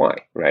understand why,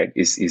 right?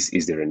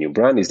 Is there a new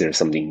brand? Is there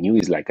something new?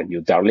 Is like a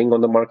new darling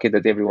on the market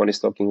that everyone is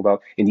talking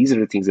about? And these are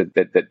the things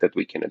that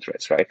we can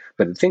address, right?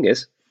 But the thing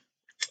is,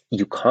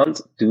 you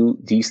can't do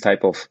these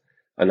type of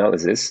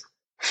analysis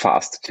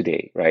fast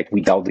today, right?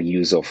 Without the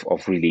use of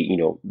really,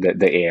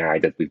 the AI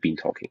that we've been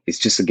talking. It's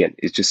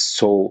just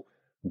so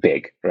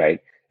big, right?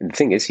 And the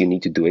thing is, you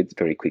need to do it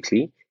very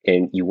quickly,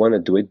 and you want to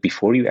do it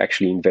before you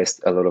actually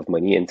invest a lot of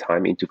money and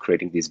time into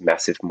creating this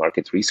massive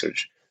market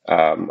research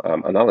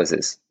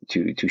analysis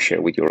to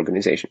share with your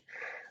organization.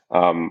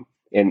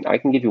 And I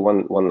can give you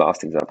one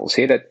last example.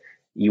 Say that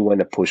you want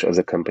to push as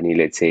a company,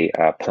 let's say,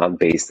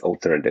 plant-based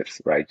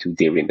alternatives, right, to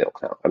dairy milk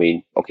now. I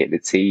mean, okay,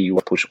 let's say you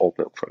want to push oat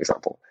milk, for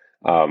example.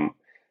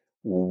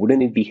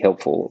 Wouldn't it be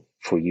helpful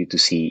for you to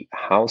see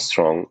how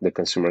strong the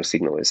consumer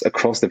signal is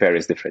across the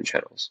various different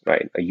channels,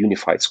 right? A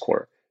unified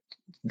score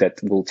that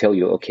will tell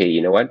you, okay, you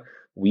know what?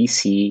 We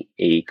see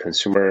a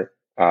consumer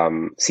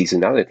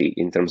seasonality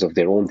in terms of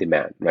their own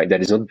demand, right? That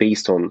is not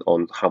based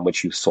on how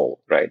much you sold,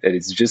 right? That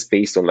it's just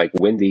based on like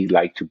when they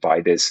like to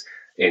buy this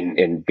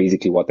and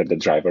basically what are the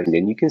drivers. And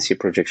then you can see a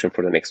projection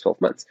for the next 12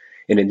 months.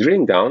 And then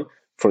drilling down,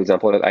 for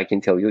example, that I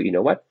can tell you, you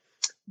know what?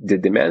 The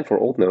demand for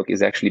oat milk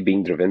is actually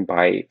being driven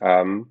by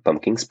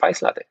pumpkin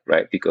spice latte,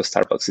 right? Because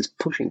Starbucks is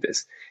pushing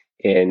this,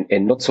 and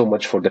not so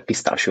much for the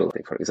pistachio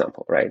latte, for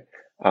example, right?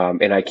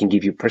 And I can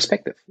give you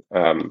perspective.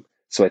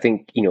 So I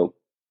think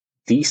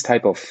these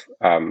type of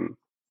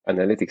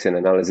analytics and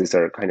analysis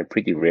are kind of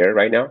pretty rare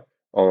right now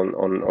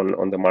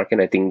on the market.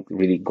 And I think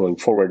really going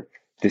forward,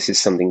 this is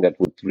something that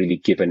would really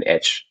give an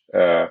edge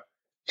to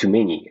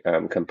many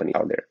companies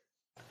out there.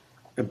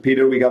 And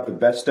Peter, we got the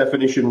best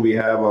definition we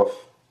have of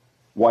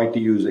why to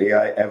use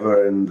AI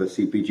ever in the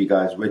CPG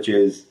guys, which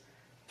is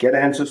get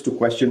answers to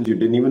questions you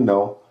didn't even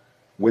know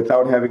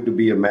without having to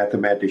be a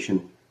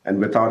mathematician and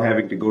without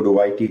having to go to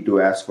IT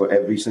to ask for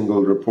every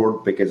single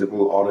report because it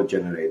will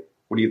auto-generate.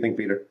 What do you think,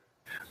 Peter?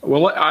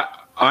 Well,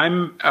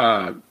 I'm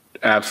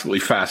absolutely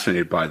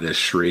fascinated by this,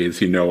 Sri.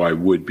 As you know, I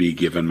would be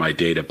given my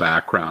data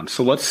background.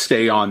 So let's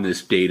stay on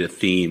this data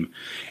theme.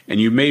 And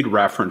you made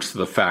reference to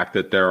the fact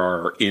that there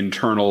are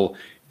internal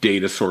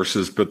data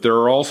sources, but there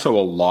are also a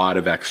lot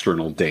of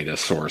external data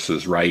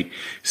sources, right?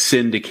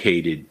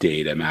 Syndicated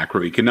data,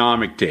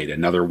 macroeconomic data,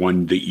 another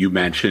one that you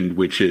mentioned,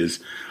 which is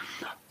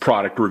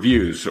product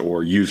reviews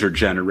or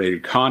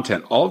user-generated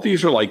content. All of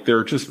these are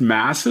they're just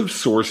massive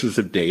sources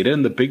of data.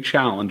 And the big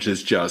challenge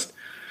is just,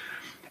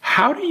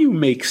 how do you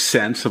make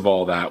sense of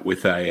all that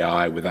with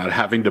AI without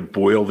having to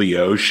boil the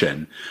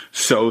ocean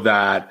so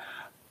that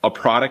a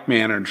product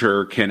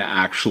manager can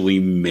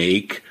actually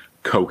make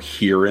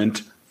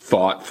coherent,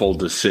 thoughtful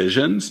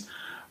decisions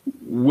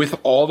with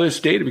all this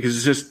data? Because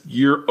it's just,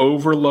 you're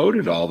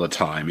overloaded all the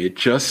time. It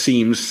just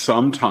seems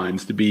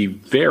sometimes to be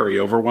very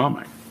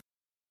overwhelming.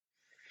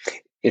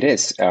 It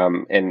is.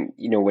 And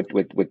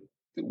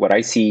what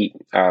I see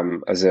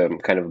as a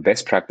kind of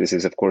best practice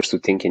is, of course, to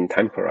think in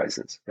time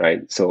horizons,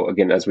 right? So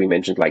again, as we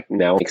mentioned, like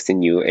now next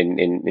in you,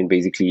 and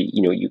basically,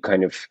 you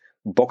kind of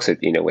box it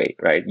in a way,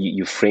 right?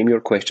 You frame your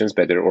questions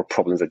better or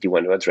problems that you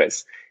want to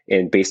address.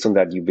 And based on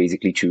that, you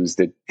basically choose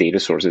the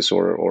data sources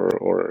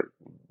or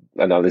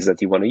analysis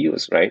that you want to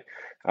use, right?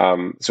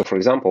 So for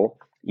example,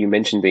 you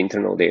mentioned the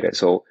internal data.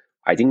 So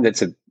I think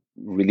that's a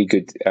really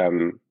good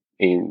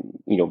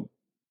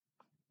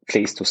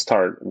place to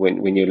start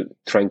when you're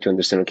trying to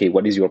understand, okay,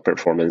 what is your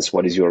performance?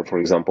 What is your, for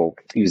example,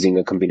 using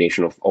a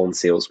combination of own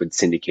sales with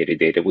syndicated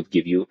data would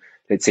give you,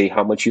 let's say,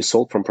 how much you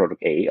sold from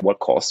product A, what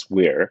cost,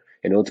 where,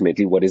 and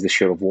ultimately what is the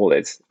share of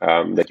wallet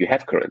that you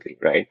have currently,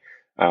 right?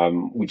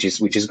 Which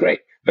is great.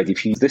 But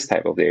if you use this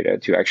type of data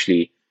to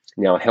actually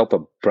now help a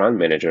brand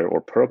manager or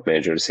product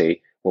manager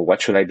say, well,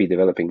 what should I be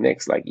developing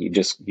next? Like you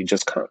just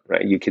can't,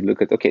 right? You can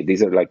look at, okay,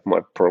 these are like my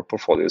product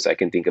portfolios. I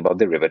can think about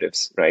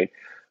derivatives, right?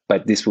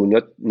 But this will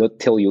not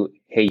tell you,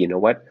 hey, you know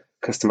what?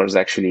 Customers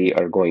actually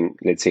are going,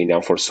 let's say now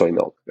for soy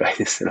milk, right?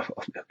 Instead of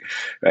oat milk,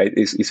 right?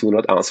 It will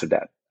not answer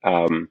that.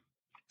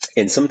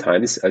 And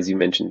sometimes, as you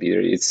mentioned,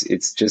 Peter,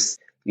 it's just,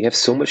 you have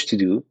so much to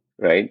do,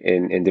 right?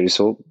 And there is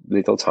so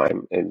little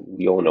time. And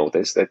we all know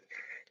this, that,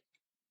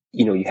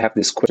 you have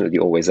this question that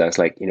you always ask,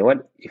 like, you know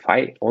what? If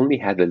I only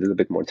had a little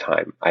bit more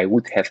time, I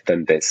would have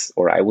done this,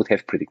 or I would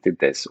have predicted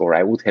this, or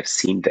I would have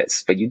seen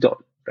this, but you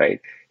don't,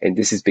 right? And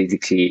this is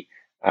basically,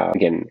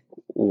 again,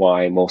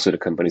 why most of the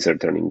companies are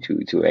turning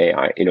to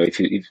AI. If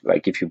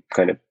you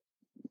kind of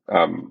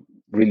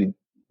really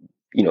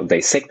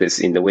dissect this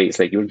in the way, it's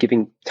like you're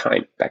giving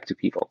time back to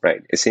people,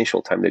 right?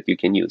 Essential time that you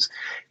can use.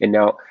 And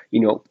now,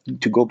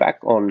 to go back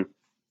on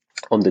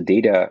the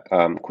data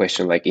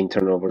question, like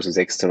internal versus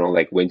external,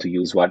 like when to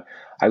use what,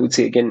 I would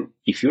say, again,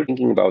 if you're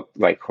thinking about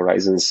like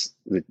horizons,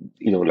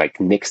 like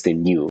next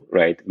and new,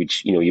 right?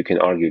 Which, you can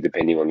argue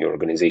depending on your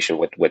organization,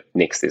 what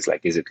next is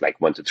like. Is it like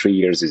 1 to 3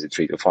 years? Is it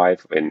 3 to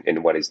 5?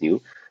 And what is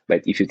new?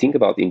 But if you think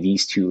about in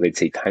these two, let's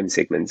say, time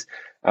segments,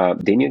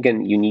 then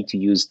again, you need to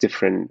use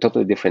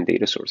totally different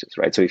data sources,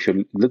 right? So if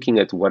you're looking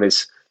at what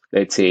is,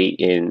 let's say,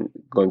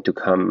 going to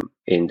come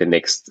in the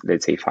next,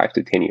 let's say, 5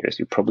 to 10 years,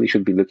 you probably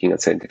should be looking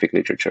at scientific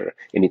literature,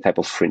 any type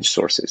of fringe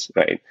sources,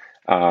 right?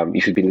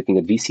 You should be looking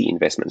at VC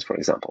investments, for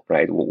example,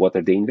 right? What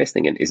are they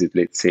investing in? Is it,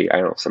 let's say, I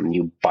don't know, some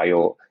new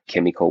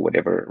biochemical,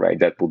 whatever, right?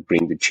 That will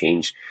bring the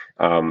change.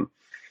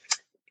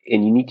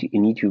 And you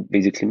need to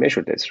basically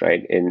measure this,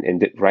 right?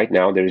 And right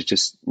now there's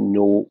just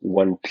no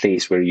one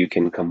place where you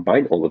can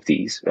combine all of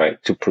these,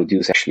 right, to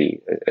produce actually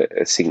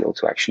a signal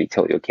to actually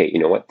tell you, okay, you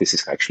know what, this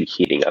is actually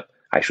heating up.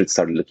 I should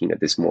start looking at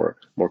this more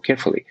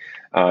carefully.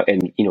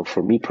 And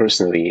for me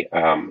personally,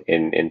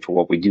 and for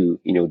what we do,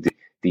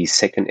 the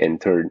second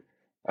and third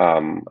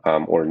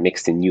or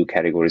next and new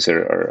categories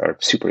are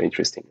super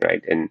interesting,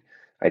 right? And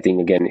I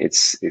think again,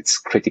 it's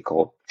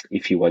critical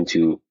if you want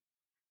to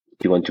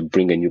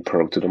bring a new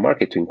product to the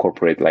market to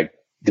incorporate like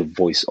the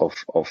voice of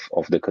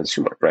the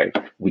consumer, right?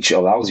 Which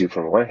allows you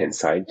from one hand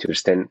side to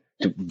understand,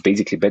 to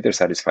basically better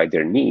satisfy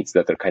their needs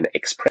that are kind of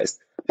expressed,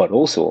 but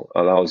also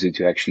allows you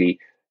to actually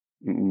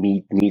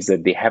meet needs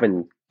that they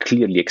haven't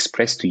clearly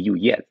expressed to you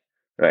yet,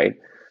 right?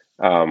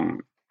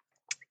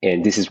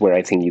 And this is where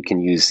I think you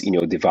can use,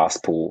 the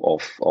vast pool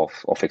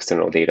of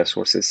external data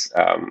sources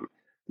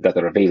that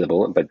are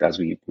available, but as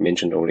we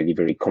mentioned already,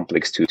 very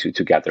complex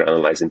to gather,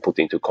 analyze, and put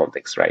into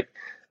context, right?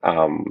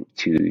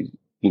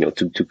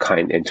 To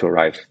kind and to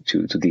arrive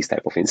to these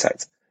type of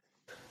insights.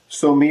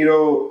 So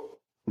Miro,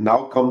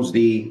 now comes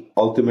the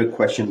ultimate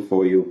question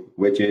for you,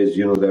 which is,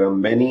 there are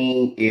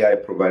many AI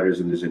providers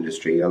in this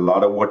industry. A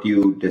lot of what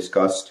you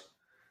discussed,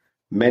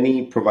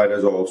 many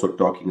providers are also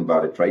talking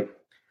about it, right?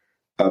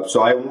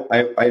 So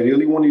I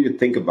really want you to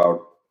think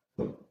about,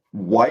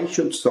 why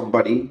should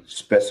somebody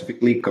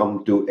specifically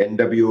come to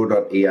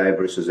NWO.ai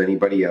versus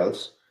anybody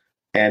else?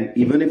 And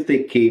even if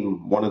they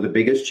came, one of the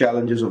biggest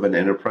challenges of an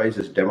enterprise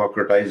is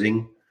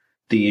democratizing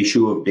the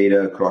issue of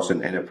data across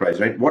an enterprise,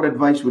 right? What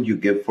advice would you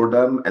give for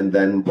them? And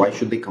then why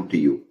should they come to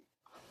you?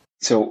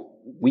 So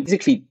we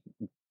basically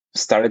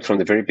started from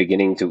the very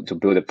beginning to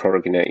build a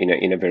product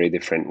in a very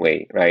different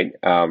way, right?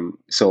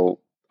 So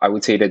I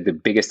would say that the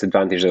biggest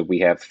advantage that we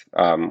have,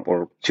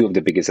 or two of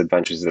the biggest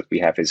advantages that we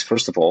have, is,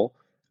 first of all,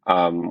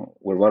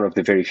 we're one of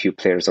the very few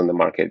players on the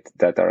market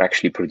that are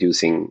actually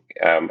producing,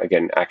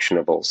 again,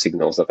 actionable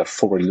signals that are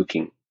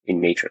forward-looking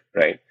in nature,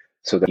 right?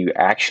 So that you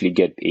actually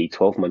get a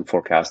 12-month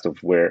forecast of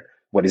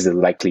what is the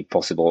likely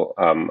possible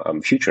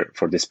future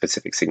for this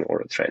specific signal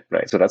or a trend,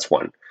 right? So that's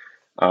one.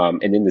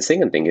 And then the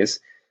second thing is,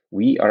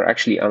 we are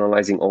actually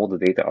analyzing all the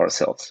data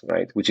ourselves,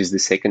 right? Which is the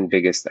second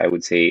biggest, I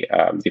would say,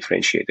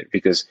 differentiator,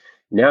 because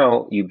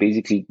now you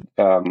basically,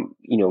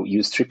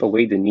 you strip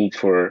away the need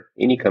for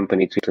any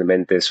company to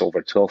implement this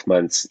over 12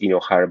 months,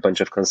 hire a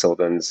bunch of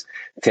consultants,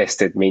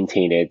 test it,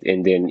 maintain it,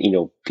 and then,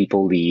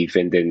 people leave,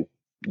 and then,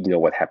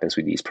 what happens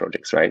with these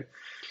projects, right?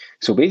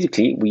 So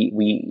basically,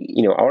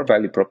 we our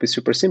value prop is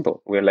super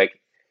simple. We're like,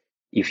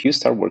 if you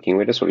start working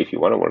with us, or if you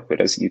want to work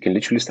with us, you can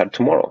literally start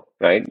tomorrow,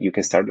 right? You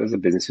can start as a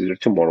business user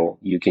tomorrow.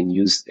 You can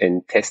use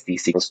and test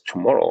these signals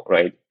tomorrow,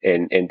 right?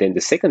 And then the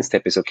second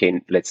step is,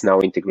 okay, let's now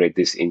integrate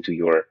this into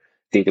your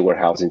data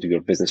warehouse, into your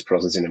business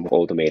process in a more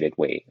automated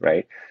way,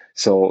 right?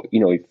 So,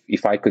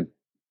 if I could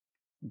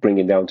bring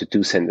it down to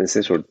two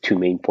sentences or two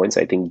main points,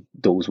 I think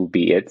those would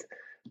be it.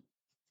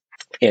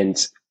 And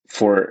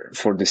for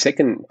the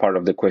second part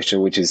of the question,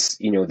 which is,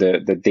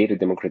 the data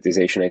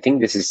democratization, I think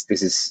this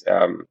is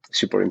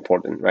super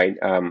important, right?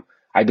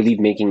 I believe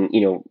making,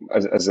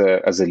 as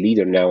a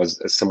leader now, as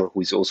someone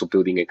who is also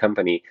building a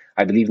company,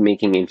 I believe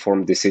making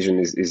informed decision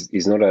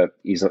is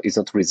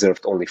not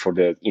reserved only for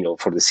the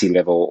for the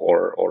C-level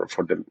or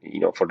for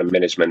the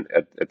management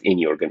at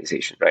any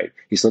organization, right?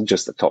 It's not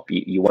just the top.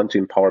 You want to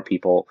empower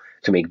people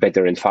to make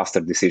better and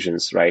faster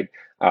decisions, right?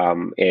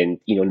 And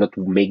not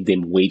make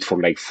them wait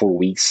for like 4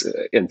 weeks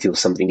until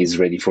something is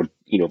ready for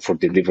for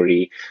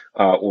delivery,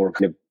 or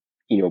kind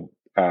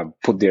of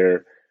put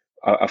their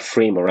a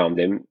frame around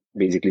them,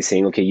 basically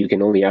saying, okay, you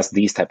can only ask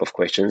these type of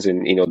questions,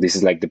 and this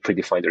is like the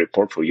predefined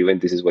report for you,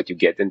 and this is what you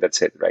get, and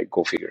that's it, right?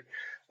 Go figure.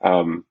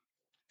 And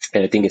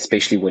I think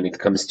especially when it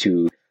comes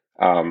to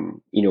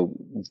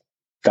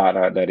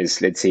data that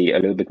is, let's say, a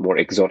little bit more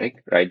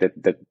exotic, right?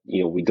 That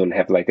we don't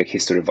have like a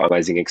history of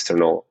analyzing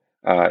external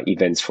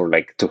events for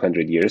like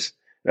 200 years,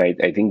 right?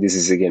 I think this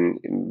is, again,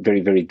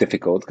 very, very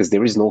difficult because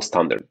there is no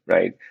standard,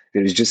 right?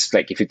 There is just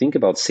like, if you think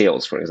about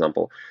sales, for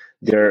example,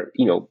 there,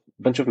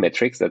 bunch of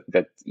metrics that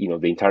the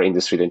entire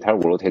industry, the entire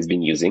world has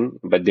been using,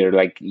 but they're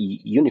like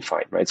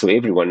unified, right? So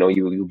everyone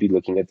you'll be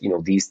looking at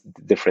these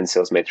different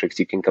sales metrics.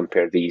 You can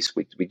compare these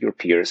with your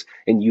peers,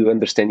 and you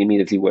understand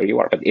immediately where you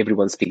are. But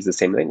everyone speaks the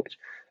same language.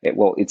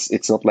 Well,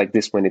 it's not like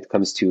this when it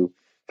comes to,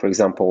 for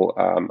example,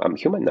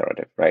 human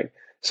narrative, right?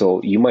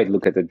 So you might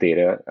look at the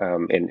data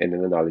and an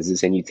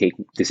analysis, and you take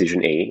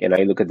decision A, and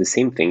I look at the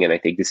same thing and I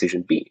take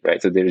decision B,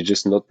 right? So there's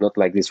just not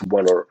like this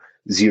 1 or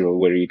 0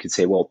 where you could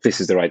say, well, this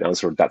is the right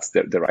answer, or that's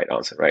the right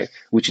answer, right?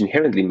 Which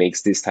inherently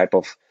makes this type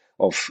of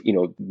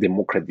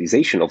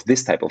democratization of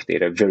this type of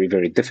data very,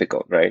 very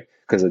difficult, right?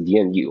 Because at the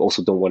end, you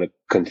also don't want to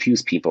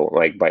confuse people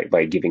like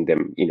by giving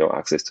them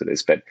access to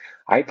this. But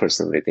I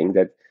personally think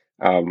that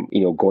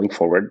going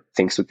forward,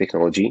 thanks to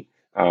technology,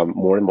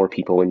 more and more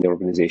people in the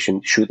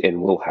organization should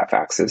and will have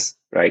access,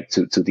 right,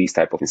 to these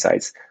type of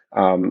insights.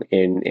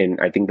 And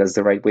I think that's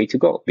the right way to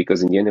go,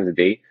 because in the end of the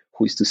day,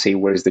 who is to say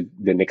where's the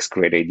next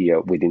great idea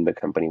within the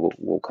company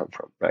will come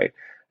from, right?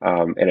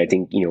 And I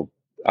think,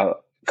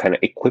 kind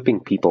of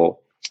equipping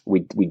people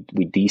with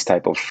these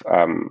type of,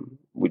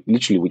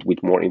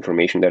 with more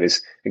information that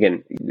is,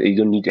 again, you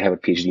don't need to have a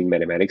PhD in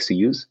mathematics to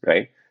use,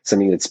 right?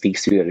 Something that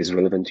speaks to you, that is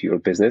relevant to your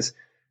business.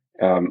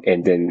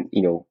 And then,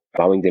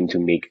 allowing them to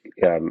make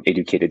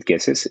educated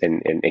guesses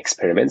and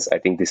experiments. I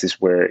think this is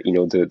where,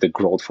 the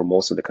growth for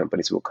most of the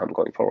companies will come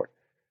going forward.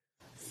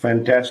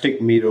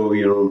 Fantastic,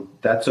 Miro.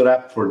 That's a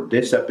wrap for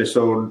this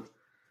episode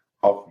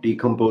of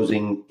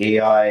decomposing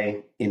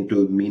AI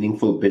into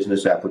meaningful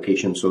business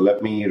applications. So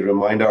let me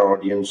remind our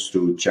audience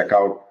to check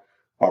out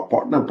our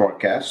partner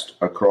podcast,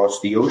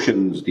 Across the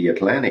Oceans, the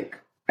Atlantic,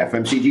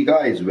 FMCG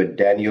Guys with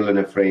Daniel and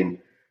Efrain.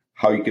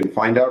 How you can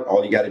find out,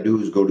 all you got to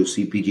do is go to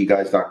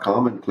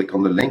cpgguys.com and click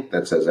on the link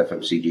that says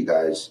FMCG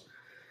Guys.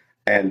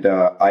 And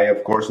I,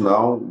 of course,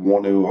 now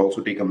want to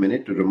also take a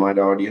minute to remind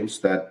our audience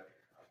that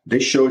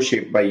this show is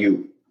shaped by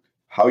you.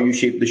 How you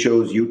shape the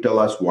shows, you tell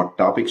us what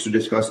topics to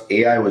discuss.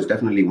 AI was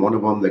definitely one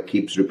of them that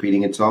keeps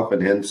repeating itself,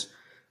 and hence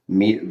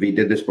we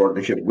did this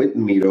partnership with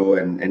Miro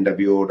and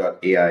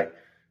NWO.ai.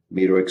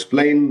 Miro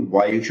explained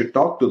why you should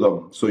talk to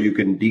them so you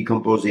can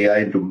decompose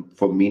AI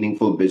for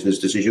meaningful business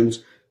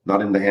decisions,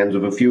 not in the hands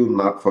of a few,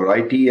 not for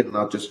IT and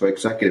not just for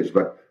executives,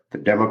 but the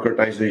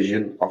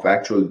democratization of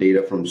actual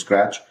data from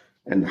scratch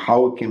and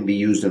how it can be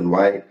used and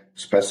why,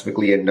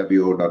 specifically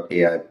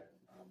NWO.ai.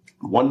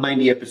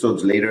 190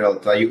 episodes later, I'll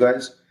tell you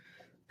guys,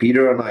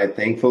 Peter and I are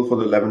thankful for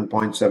the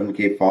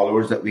 11.7K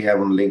followers that we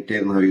have on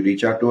LinkedIn and how you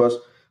reach out to us.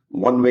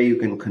 One way you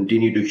can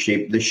continue to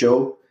shape the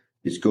show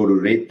is go to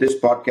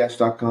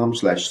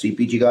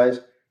ratethispodcast.com/CPG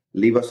guys.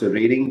 Leave us a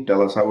rating,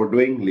 tell us how we're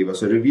doing, leave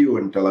us a review,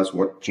 and tell us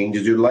what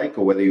changes you like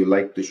or whether you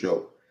like the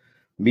show.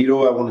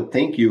 Miro, I want to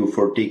thank you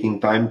for taking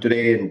time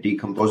today and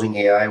decomposing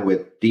AI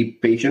with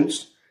deep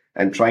patience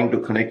and trying to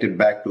connect it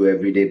back to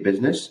everyday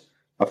business.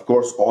 Of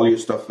course, all your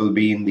stuff will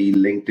be in the your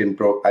LinkedIn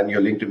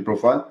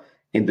profile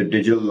in the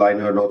digital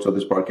liner notes of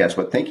this podcast.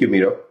 But thank you,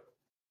 Miro.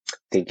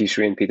 Thank you,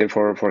 Sri and Peter,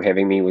 for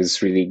having me. It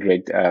was really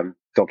great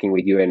talking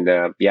with you, and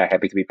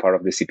happy to be part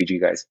of the CPG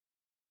Guys.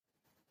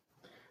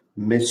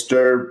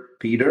 Mr.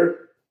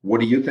 Peter, what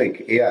do you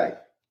think? AI.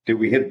 Did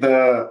we hit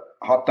the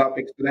hot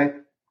topics today?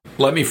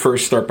 Let me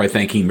first start by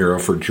thanking Miro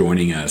for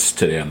joining us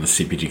today on the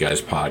CPG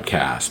Guys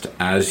podcast.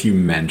 As you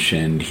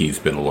mentioned, he's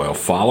been a loyal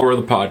follower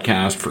of the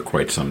podcast for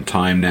quite some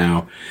time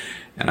now.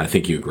 And I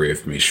think you agree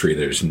with me, Sri,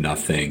 there's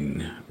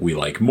nothing we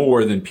like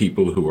more than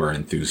people who are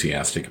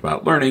enthusiastic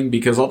about learning,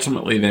 because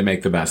ultimately they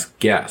make the best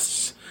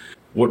guests.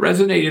 What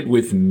resonated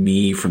with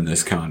me from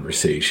this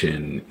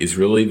conversation is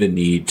really the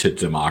need to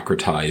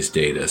democratize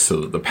data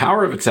so that the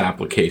power of its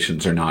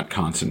applications are not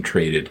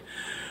concentrated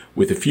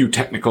with a few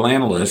technical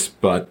analysts,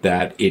 but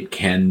that it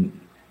can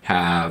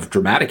have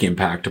dramatic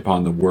impact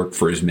upon the work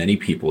for as many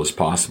people as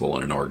possible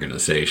in an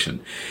organization.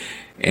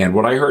 And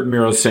what I heard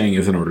Miro saying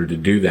is in order to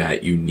do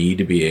that, you need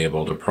to be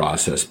able to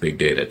process big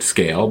data at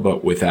scale,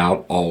 but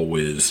without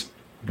always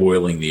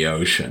boiling the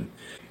ocean.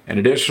 And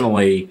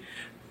additionally,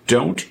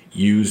 don't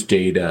use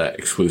data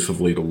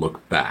exclusively to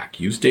look back.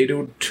 Use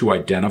data to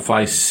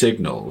identify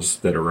signals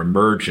that are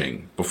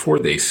emerging before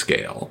they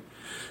scale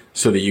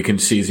so that you can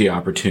seize the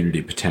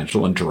opportunity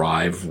potential and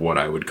drive what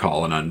I would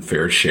call an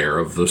unfair share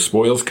of the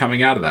spoils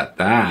coming out of that.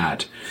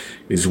 That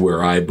is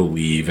where I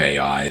believe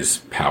AI's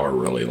power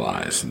really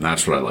lies. And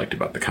that's what I liked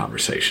about the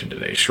conversation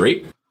today.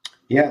 Sri?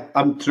 Yeah,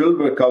 I'm thrilled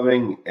we're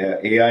covering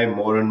AI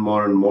more and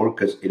more and more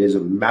because it is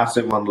a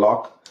massive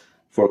unlock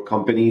for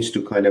companies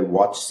to kind of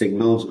watch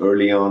signals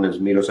early on, as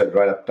Miro said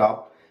right up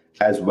top,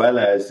 as well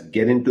as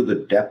get into the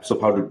depths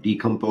of how to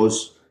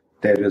decompose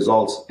their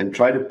results and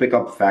try to pick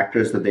up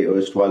factors that they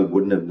erstwhile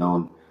wouldn't have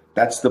known.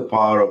 That's the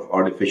power of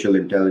artificial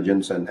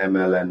intelligence and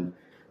ML, and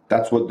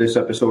that's what this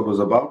episode was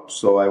about.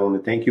 So I want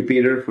to thank you,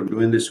 Peter, for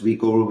doing this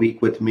week over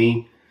week with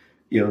me.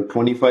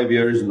 25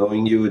 years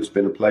knowing you, it's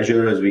been a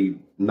pleasure as we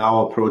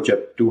now approach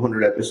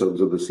 200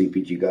 episodes of the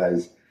CPG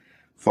Guys.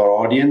 For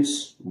our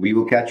audience, we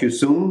will catch you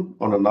soon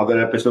on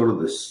another episode of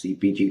the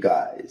CPG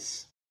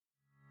Guys.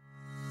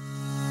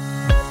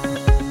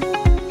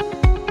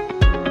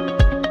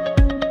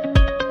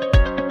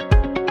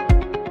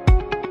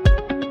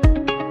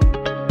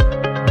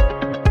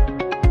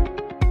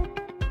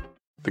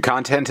 The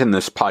content in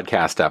this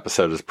podcast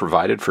episode is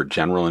provided for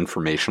general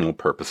informational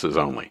purposes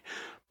only.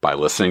 By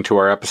listening to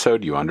our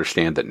episode, you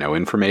understand that no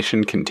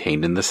information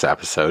contained in this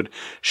episode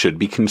should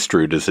be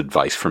construed as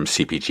advice from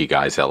CPG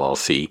Guys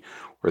LLC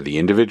or the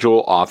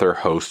individual author,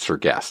 hosts, or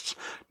guests,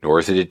 nor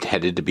is it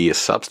intended to be a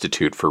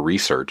substitute for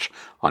research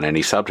on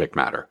any subject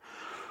matter.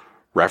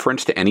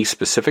 Reference to any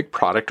specific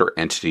product or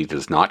entity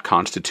does not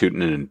constitute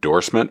an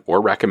endorsement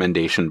or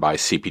recommendation by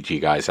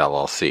CPG Guys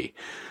LLC.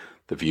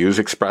 The views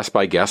expressed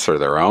by guests are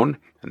their own,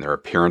 and their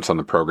appearance on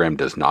the program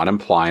does not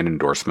imply an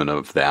endorsement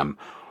of them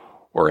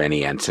or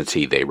any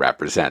entity they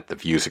represent. The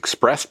views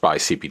expressed by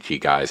CPG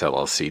Guys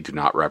LLC do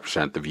not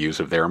represent the views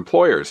of their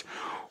employers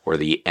or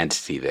the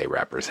entity they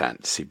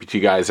represent.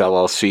 CPG Guys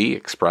LLC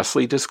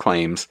expressly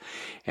disclaims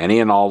any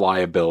and all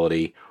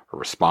liability or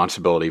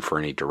responsibility for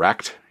any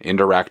direct,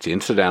 indirect,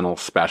 incidental,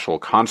 special,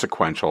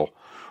 consequential,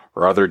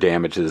 or other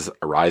damages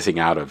arising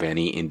out of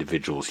any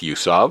individual's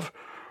use of,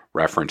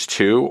 reference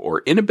to,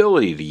 or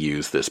inability to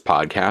use this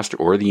podcast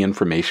or the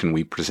information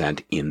we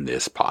present in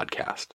this podcast.